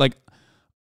Tate, like,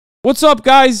 what's up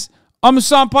guys? I'm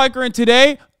HasanPiker and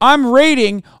today I'm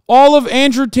rating all of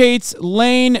Andrew Tate's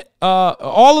lane,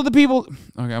 all of the people.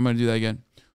 Okay, I'm going to do that again.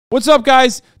 What's up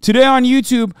guys? Today on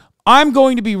YouTube, I'm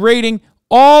going to be rating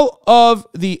all of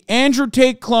the Andrew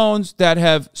Tate clones that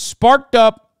have sparked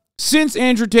up since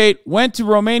Andrew Tate went to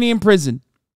Romanian prison.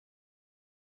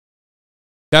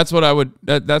 That's what I would,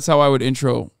 that's how I would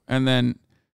intro. And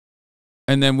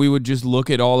then we would just look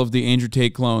at all of the Andrew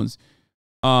Tate clones.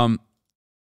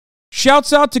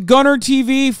 Shouts out to Gunner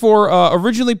TV for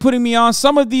originally putting me on.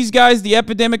 Some of these guys, the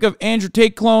epidemic of Andrew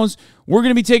Tate clones. We're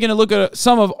going to be taking a look at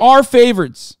some of our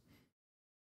favorites.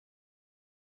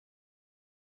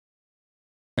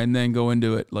 And then go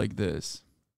into it like this.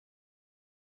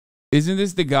 Isn't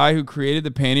this the guy who created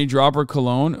the panty dropper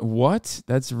cologne? What?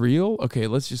 That's real? Okay,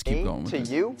 let's just keep going with to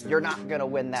you, you're not going to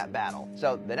win that battle.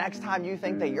 So the next time you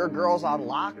think that your girl's on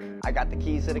lock, I got the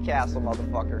keys to the castle,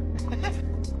 motherfucker.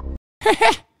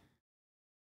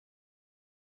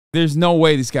 There's no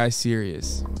way this guy's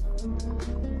serious.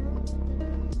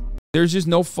 There's just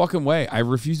no fucking way. I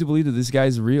refuse to believe that this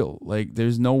guy's real. Like,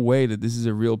 there's no way that this is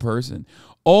a real person.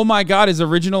 Oh my God, his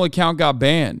original account got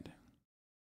banned.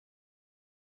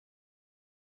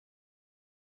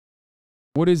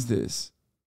 What is this?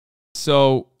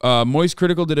 So, Moist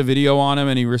Critical did a video on him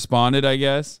and he responded, I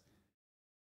guess.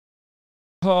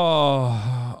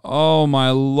 Oh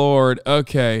my Lord.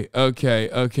 Okay.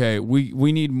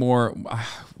 We need more.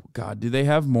 God, do they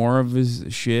have more of his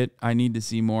shit? I need to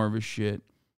see more of his shit.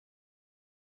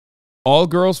 All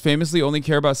girls famously only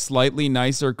care about slightly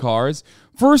nicer cars.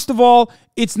 First of all,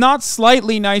 it's not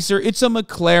slightly nicer. It's a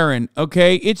McLaren,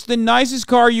 okay? It's the nicest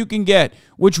car you can get,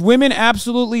 which women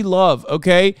absolutely love,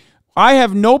 okay? I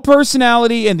have no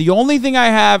personality, and the only thing I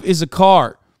have is a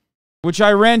car, which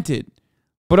I rented.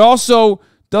 But also,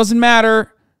 doesn't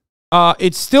matter.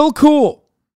 It's still cool.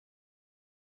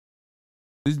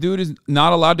 This dude is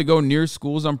not allowed to go near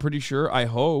schools, I'm pretty sure. I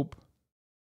hope.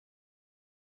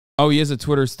 Oh, he has a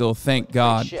Twitter still. Thank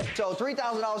God. Shit. So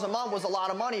 $3,000 a month was a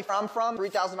lot of money. I'm from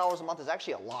 $3,000 a month is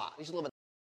actually a lot. You should live in.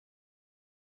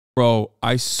 Bro,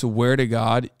 I swear to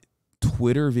God,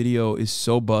 Twitter video is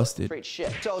so busted. Great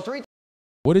shit. So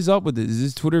What is up with this? Is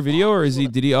this Twitter video or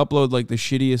did he upload like the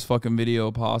shittiest fucking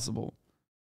video possible?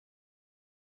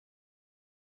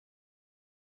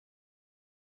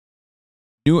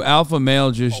 New alpha male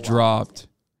just dropped.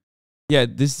 Yeah,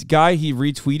 this guy, he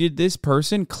retweeted this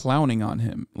person clowning on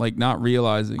him, like not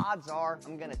realizing. Odds are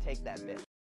I'm gonna take that bitch.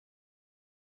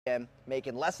 I'm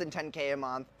making less than 10K a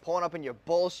month, pulling up in your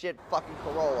bullshit fucking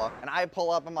Corolla, and I pull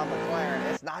up in my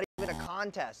McLaren. It's not even a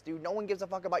contest, dude. No one gives a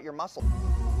fuck about your muscle.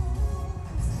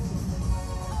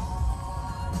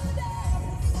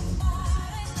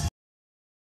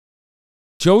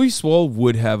 Joey Swole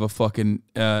would have a fucking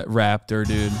Raptor,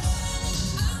 dude.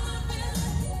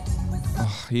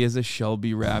 Oh, he has a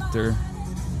Shelby Raptor.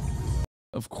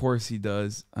 Of course he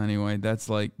does. Anyway, that's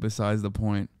like besides the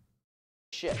point.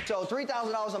 Shit. So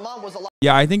 $3,000 a month was a lot.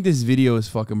 Yeah, I think this video is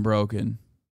fucking broken.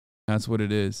 That's what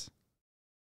it is.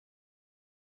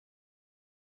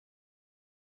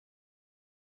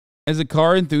 As a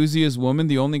car enthusiast woman,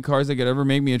 the only cars that could ever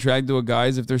make me attracted to a guy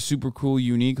is if they're super cool,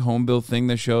 unique, home-built thing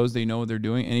that shows they know what they're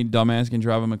doing. Any dumbass can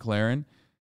drive a McLaren.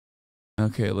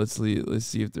 Okay, let's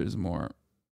see if there's more.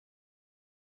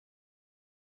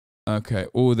 Okay.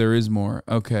 Oh, there is more.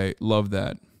 Okay, love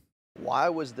that. Why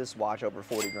was this watch over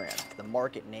 40 grand? The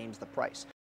market names the price.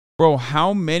 Bro,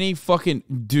 how many fucking...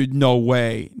 Dude, no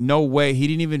way. No way. He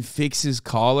didn't even fix his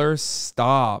collar.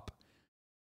 Stop.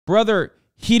 Brother,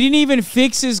 he didn't even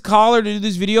fix his collar to do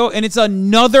this video, and it's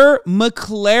another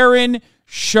McLaren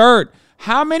shirt.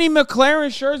 How many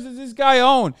McLaren shirts does this guy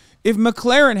own? If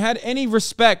McLaren had any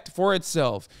respect for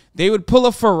itself, they would pull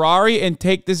a Ferrari and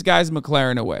take this guy's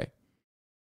McLaren away.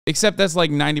 Except that's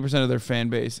like 90% of their fan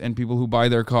base and people who buy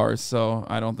their cars, so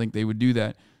I don't think they would do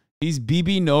that. He's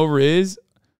BB No Riz.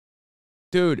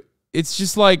 Dude, it's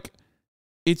just like,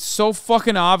 it's so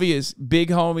fucking obvious Big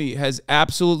Homie has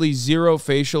absolutely zero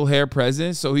facial hair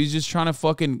presence, so he's just trying to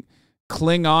fucking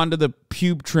cling on to the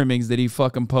pube trimmings that he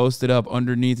fucking posted up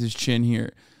underneath his chin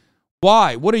here.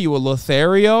 Why? What are you, a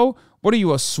Lothario? What are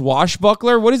you, a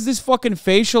swashbuckler? What is this fucking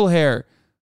facial hair?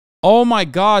 Oh my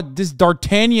God, this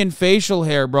D'Artagnan facial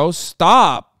hair, bro.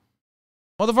 Stop.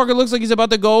 Motherfucker looks like he's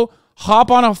about to go hop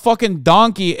on a fucking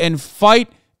donkey and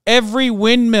fight every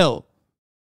windmill.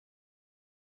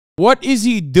 What is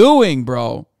he doing,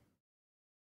 bro?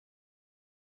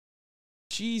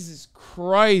 Jesus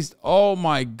Christ. Oh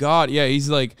my God. Yeah, he's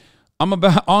like, I'm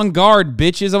about on guard,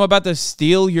 bitches. I'm about to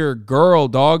steal your girl,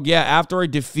 dog. Yeah, after I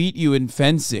defeat you in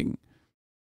fencing.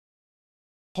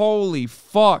 Holy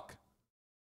fuck.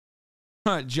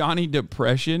 Johnny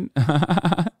Depression.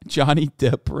 Johnny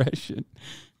Depression.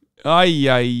 Ay,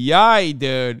 ay, ay,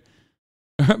 dude.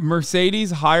 Mercedes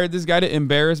hired this guy to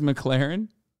embarrass McLaren.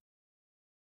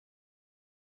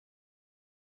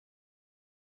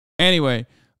 Anyway,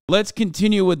 let's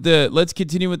continue with this.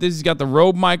 He's got the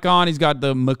robe mic on. He's got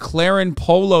the McLaren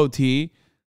polo tee.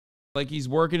 Like he's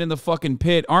working in the fucking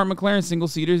pit. Aren't McLaren single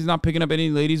seaters? He's not picking up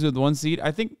any ladies with one seat. I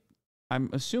think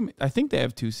they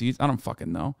have two seats. I don't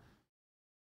fucking know.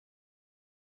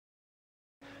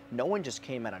 No one just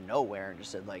came out of nowhere and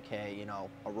just said like, hey, you know,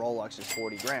 a Rolex is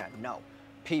 40 grand. No,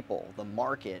 people, the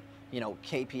market, you know,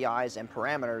 KPIs and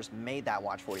parameters made that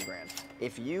watch 40 grand.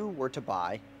 If you were to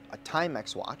buy a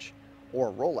Timex watch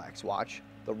or a Rolex watch,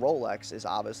 the Rolex is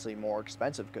obviously more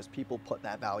expensive because people put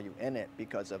that value in it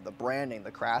because of the branding,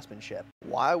 the craftsmanship.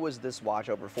 Why was this watch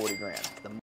over 40 grand?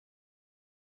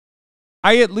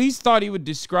 I at least thought he would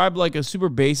describe like a super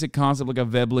basic concept like a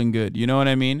Veblen good. You know what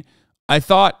I mean? I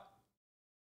thought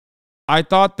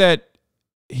that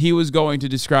he was going to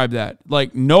describe that.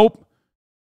 Like, nope.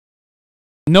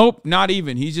 Nope, not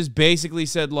even. He just basically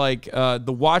said, like,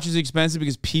 the watch is expensive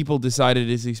because people decided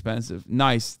it's expensive.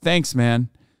 Nice. Thanks, man.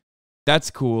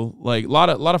 That's cool. Like, a lot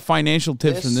of financial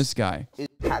tips from this guy.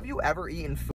 Have you ever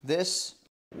eaten food?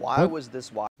 Why was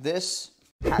this watch?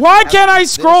 Why can't I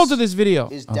scroll to this video?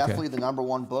 Is definitely the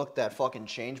 #1 book that fucking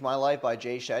changed my life by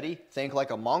Jay Shetty. Think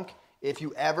Like a Monk. If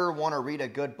you ever want to read a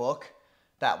good book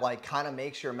that like kind of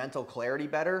makes your mental clarity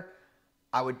better,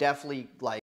 I would definitely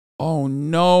like. Oh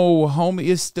no, homie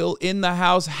is still in the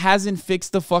house, hasn't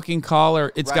fixed the fucking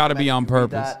collar. It's got to be on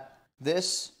purpose.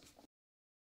 This.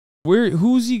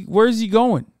 Where's he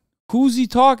going? Who's he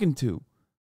talking to?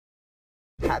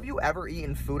 Have you ever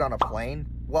eaten food on a plane?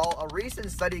 Well, a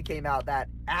recent study came out that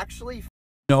actually.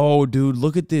 No, dude,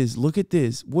 look at this. Look at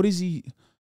this. What is he?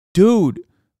 Dude,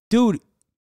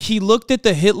 he looked at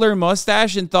the Hitler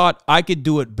mustache and thought, I could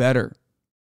do it better.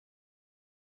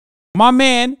 My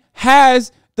man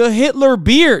has the Hitler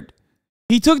beard.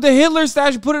 He took the Hitler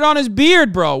stash and put it on his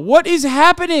beard, bro. What is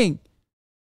happening?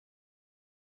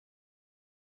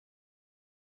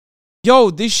 Yo,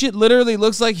 this shit literally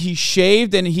looks like he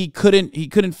shaved and he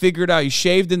couldn't figure it out. He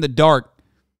shaved in the dark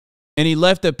and he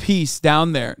left a piece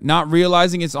down there, not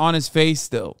realizing it's on his face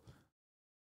still.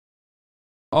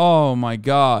 Oh my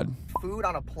God. Food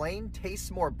on a plane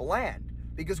tastes more bland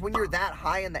because when you're that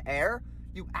high in the air,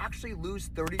 you actually lose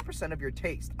 30% of your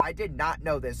taste. I did not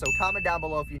know this, so comment down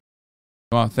below if you.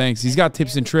 Oh, thanks. He's got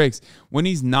tips and tricks. When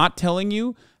he's not telling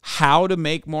you how to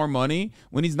make more money,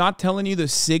 when he's not telling you the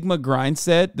Sigma grind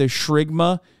set, the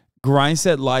Shrigma grind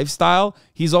set lifestyle,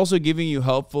 he's also giving you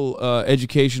helpful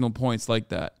educational points like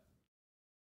that.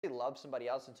 Love somebody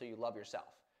else until you love yourself.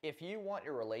 If you want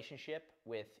your relationship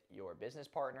with your business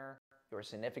partner, your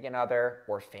significant other,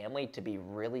 or family to be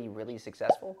really, really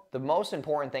successful, the most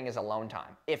important thing is alone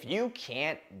time. If you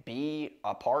can't be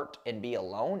apart and be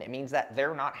alone, it means that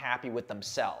they're not happy with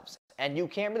themselves. And you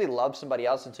can't really love somebody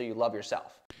else until you love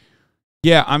yourself.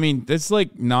 Yeah, I mean, that's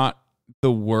like not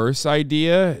the worst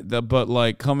idea, but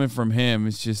like coming from him,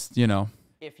 it's just, you know.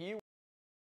 If you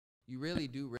really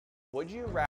do, would you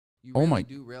rather? You really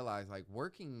do realize like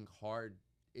working hard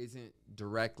isn't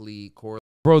directly correlated.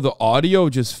 Bro, the audio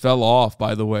just fell off,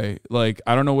 by the way. Like,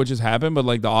 I don't know what just happened, but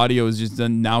like the audio is just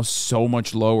now so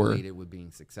much lower. With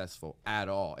being successful at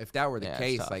all. If that were the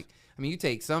case, like, I mean, you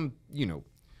take some, you know,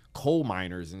 coal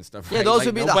miners and stuff. Yeah, right? those like,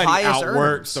 would be the highest outworks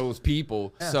earners. Those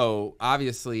people. Yeah. So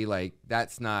obviously, like,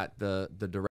 that's not the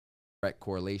direct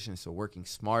correlation. So working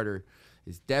smarter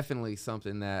is definitely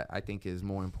something that I think is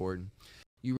more important.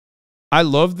 I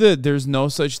love that there's no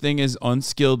such thing as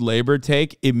unskilled labor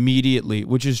take immediately,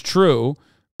 which is true,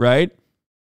 right?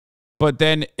 But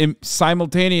then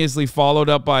simultaneously followed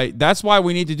up by, that's why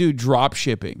we need to do drop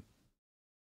shipping.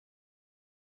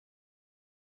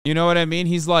 You know what I mean?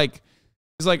 He's like,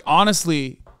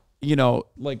 honestly, you know,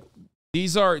 like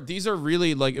these are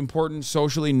really like important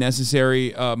socially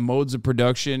necessary modes of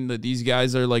production that these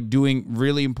guys are like doing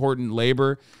really important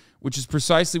labor, which is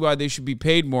precisely why they should be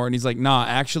paid more. And he's like, nah,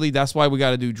 actually, that's why we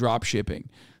got to do drop shipping.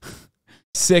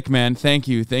 Sick, man. Thank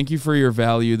you. Thank you for your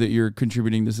value that you're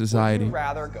contributing to society. Would you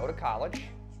rather go to college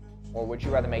or would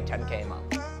you rather make 10K a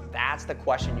month? That's the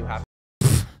question you have.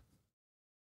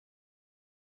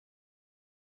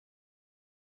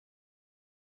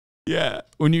 Yeah.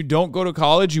 When you don't go to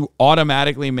college, you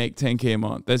automatically make 10K a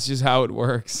month. That's just how it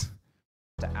works.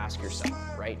 To ask yourself,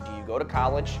 right? Do you go to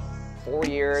college, 4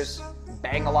 years,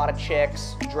 bang a lot of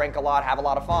chicks, drink a lot, have a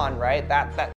lot of fun, right?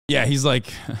 That. Yeah, he's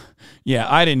like, yeah,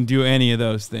 I didn't do any of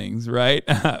those things, right?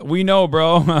 We know,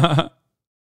 bro.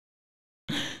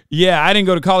 Yeah, I didn't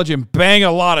go to college and bang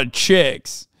a lot of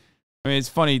chicks. I mean, it's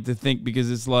funny to think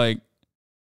because it's like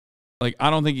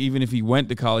I don't think even if he went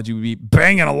to college, he would be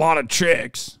banging a lot of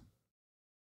chicks.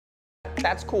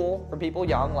 That's cool for people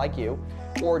young like you.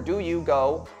 Or do you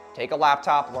go take a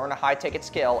laptop, learn a high-ticket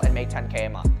skill, and make 10K a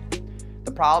month?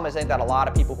 The problem is that a lot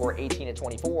of people who are 18 to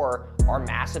 24 are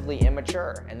massively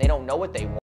immature and they don't know what they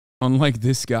want. Unlike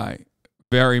this guy,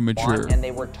 very mature. And they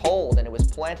were told and it was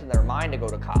planted in their mind to go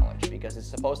to college because it's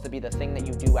supposed to be the thing that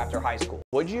you do after high school.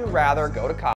 Would you rather go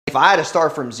to college? If I had to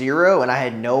start from zero and I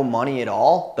had no money at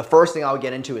all, the first thing I would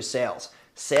get into is sales.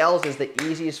 Sales is the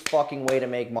easiest fucking way to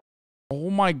make money. Oh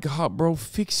my God, bro,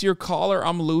 fix your collar.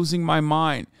 I'm losing my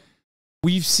mind.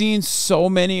 We've seen so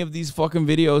many of these fucking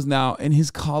videos now, and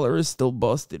his collar is still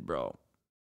busted, bro.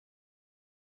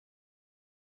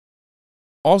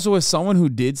 Also, as someone who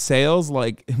did sales,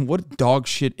 like, what dog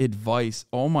shit advice.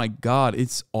 Oh my God,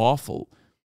 it's awful.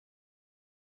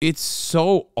 It's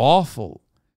so awful.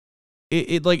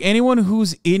 It like anyone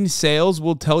who's in sales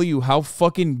will tell you how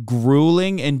fucking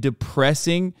grueling and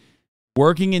depressing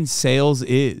working in sales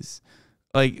is.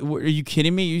 Like, are you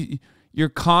kidding me? You're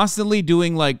constantly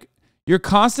doing like, you're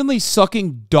constantly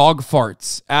sucking dog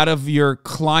farts out of your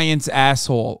client's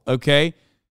asshole, okay?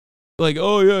 Like,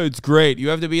 oh yeah, it's great. You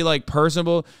have to be like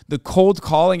personable. The cold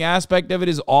calling aspect of it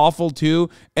is awful too.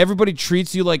 Everybody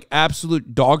treats you like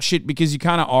absolute dog shit because you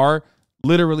kind of are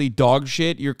literally dog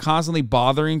shit. You're constantly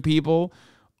bothering people.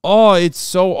 Oh, it's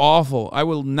so awful. I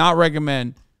will not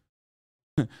recommend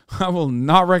I will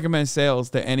not recommend sales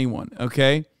to anyone,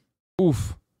 okay?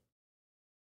 Oof.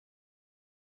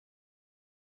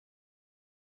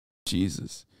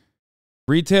 Jesus.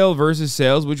 Retail versus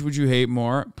sales, which would you hate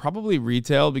more? Probably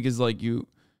retail because like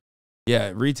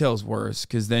yeah, retail's worse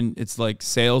because then it's like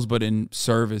sales but in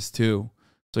service too.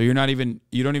 So you don't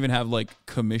even have like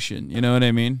commission, you know what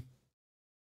I mean?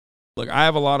 Look, I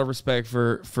have a lot of respect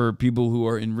for people who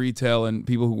are in retail and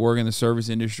people who work in the service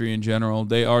industry in general.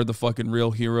 They are the fucking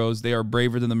real heroes. They are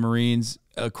braver than the Marines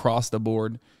across the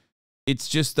board. It's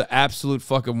just the absolute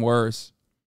fucking worst.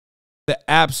 The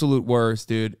absolute worst,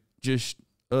 dude. Just,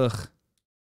 ugh.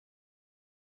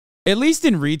 At least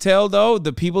in retail, though,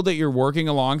 the people that you're working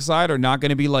alongside are not going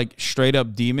to be like straight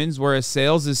up demons, whereas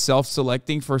sales is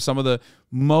self-selecting for some of the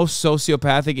most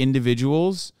sociopathic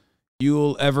individuals you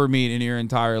will ever meet in your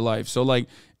entire life. So like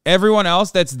everyone else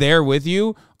that's there with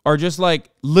you are just like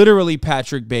literally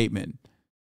Patrick Bateman.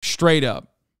 Straight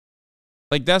up.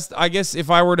 Like that's, I guess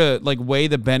if I were to like weigh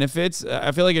the benefits,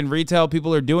 I feel like in retail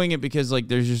people are doing it because like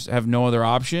they just have no other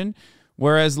option.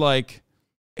 Whereas like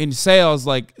in sales,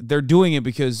 like they're doing it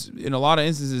because in a lot of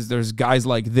instances there's guys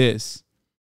like this.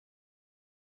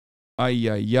 I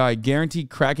guarantee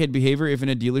crackhead behavior if in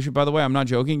a dealership, by the way, I'm not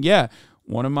joking. Yeah.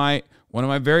 One of my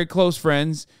very close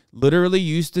friends literally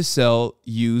used to sell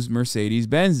used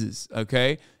Mercedes-Benzes,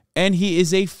 okay? And he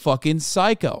is a fucking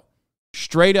psycho.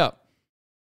 Straight up.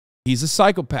 He's a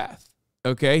psychopath,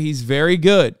 okay? He's very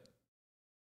good.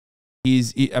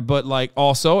 But like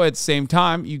also at the same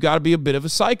time, you got to be a bit of a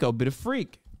psycho, a bit of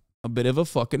freak, a bit of a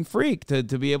fucking freak to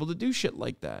be able to do shit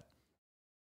like that.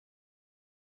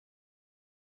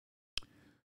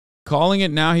 Calling it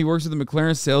now, he works with the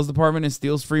McLaren sales department and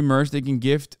steals free merch they can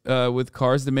gift with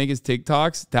cars to make his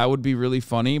TikToks. That would be really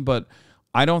funny, but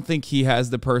I don't think he has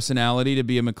the personality to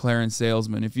be a McLaren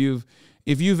salesman. If you've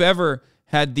ever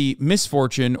had the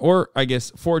misfortune or I guess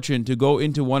fortune to go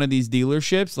into one of these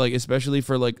dealerships, like especially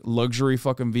for like luxury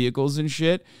fucking vehicles and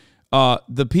shit,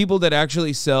 the people that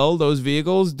actually sell those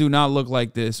vehicles do not look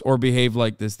like this or behave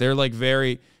like this. They're like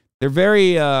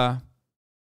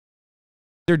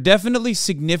they're definitely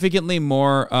significantly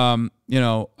more,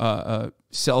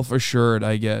 self-assured,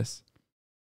 I guess.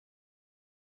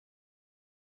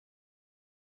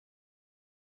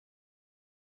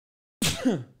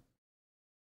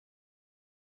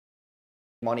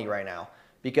 Money right now,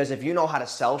 because if you know how to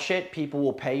sell shit, people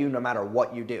will pay you no matter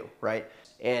what you do, right?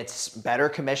 It's better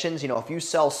commissions. You know, if you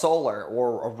sell solar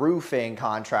or a roofing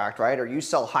contract, right, or you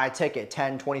sell high ticket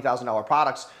 $10,000, $20,000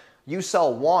 products, you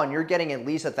sell one, you're getting at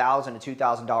least $1,000 to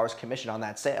 $2,000 commission on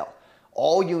that sale.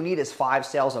 All you need is 5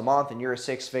 sales a month and you're a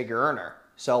 6-figure earner.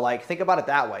 So like, think about it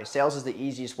that way. Sales is the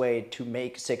easiest way to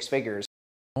make 6 figures.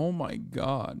 Oh my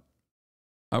God.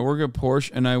 I work at Porsche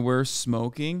and I wear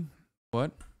smoking.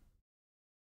 What?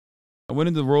 I went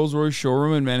into the Rolls Royce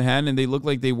showroom in Manhattan and they look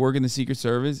like they work in the Secret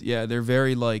Service. Yeah, they're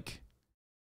very like...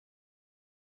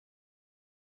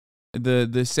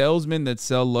 The salesmen that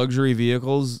sell luxury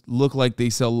vehicles look like they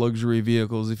sell luxury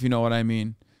vehicles, if you know what I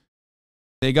mean.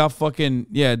 They got fucking,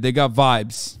 yeah, they got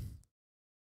vibes.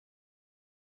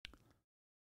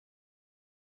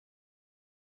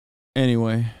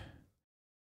 Anyway.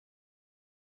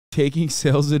 Taking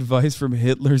sales advice from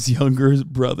Hitler's younger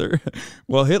brother.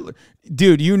 Well, Hitler,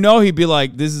 dude, you know he'd be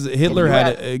like, Hitler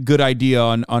had a good idea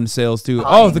on sales too.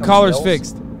 Oh, the collar's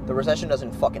fixed. The recession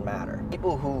doesn't fucking matter.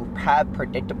 People who have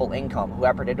predictable income, who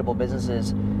have predictable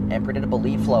businesses and predictable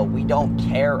lead flow, we don't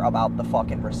care about the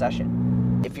fucking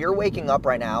recession. If you're waking up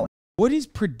right now. What is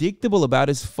predictable about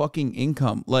his fucking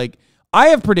income? Like, I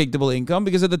have predictable income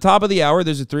because at the top of the hour,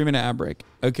 there's a 3-minute ad break,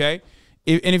 okay?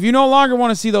 And if you no longer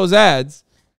want to see those ads,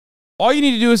 all you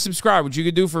need to do is subscribe, which you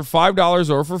could do for $5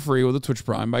 or for free with a Twitch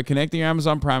Prime by connecting your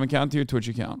Amazon Prime account to your Twitch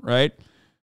account, right?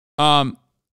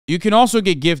 You can also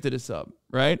get gifted a sub,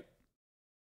 right?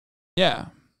 Yeah.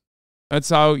 That's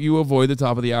how you avoid the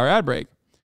top of the hour ad break.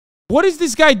 What is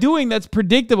this guy doing that's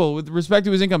predictable with respect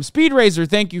to his income? Speed Razor,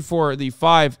 thank you for the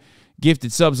 5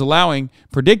 gifted subs, allowing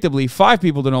predictably 5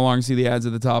 people to no longer see the ads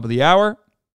at the top of the hour.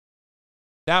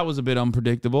 That was a bit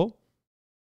unpredictable.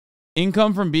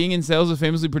 Income from being in sales is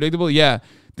famously predictable. Yeah,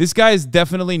 this guy has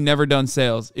definitely never done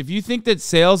sales. If you think that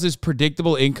sales is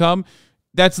predictable income,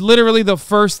 that's literally the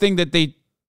first thing that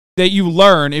you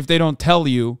learn if they don't tell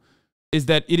you, is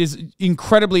that it is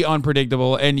incredibly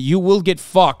unpredictable and you will get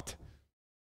fucked.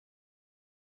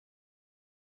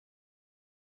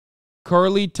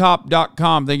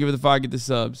 CurlyTop.com. Thank you for the 5 get the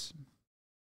subs.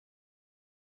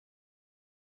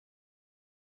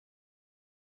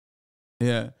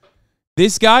 Yeah.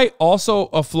 This guy, also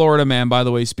a Florida man, by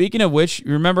the way. Speaking of which,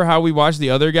 you remember how we watched the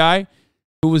other guy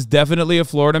who was definitely a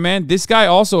Florida man. This guy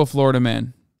also a Florida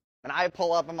man. And I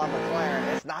pull up in my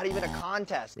McLaren. It's not even a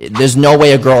contest. There's no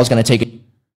way a girl is going to take it.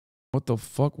 What the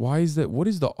fuck? Why is that? What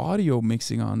is the audio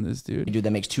mixing on this, dude? Dude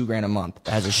that makes $2 grand a month,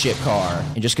 that has a shit car,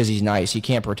 and just because he's nice, he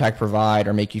can't protect, provide,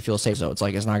 or make you feel safe. So it's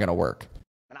like, it's not going to work.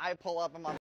 And I pull up in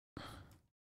my...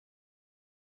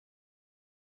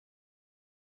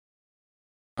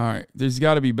 All right. There's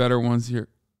got to be better ones here.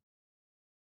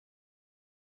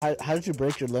 How did you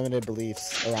break your limited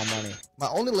beliefs around money? My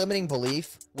only limiting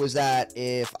belief was that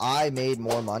if I made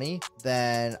more money,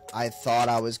 then I thought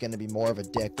I was going to be more of a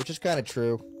dick, which is kind of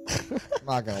true. I'm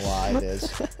not going to lie, it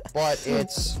is. But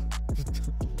it's...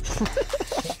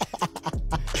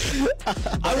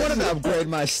 I wanted to upgrade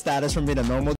my status from being a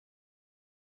normal...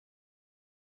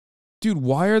 Dude,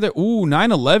 why are there... Ooh,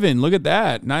 9/11. Look at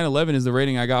that. 9/11 is the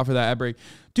rating I got for that ad break.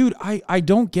 Dude, I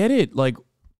don't get it. Like,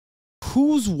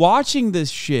 who's watching this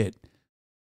shit?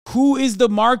 Who is the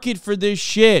market for this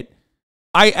shit?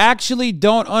 I actually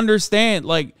don't understand.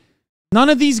 Like, none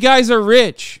of these guys are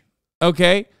rich,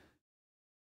 okay?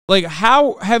 Like,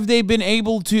 how have they been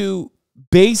able to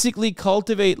basically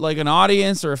cultivate, like, an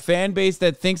audience or a fan base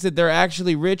that thinks that they're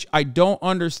actually rich? I don't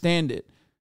understand it.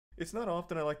 It's not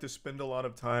often I like to spend a lot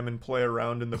of time and play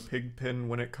around in the pig pen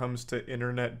when it comes to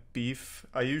internet beef.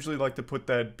 I usually like to put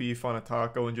that beef on a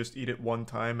taco and just eat it one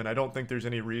time, and I don't think there's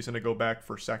any reason to go back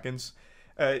for seconds.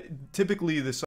 Typically, the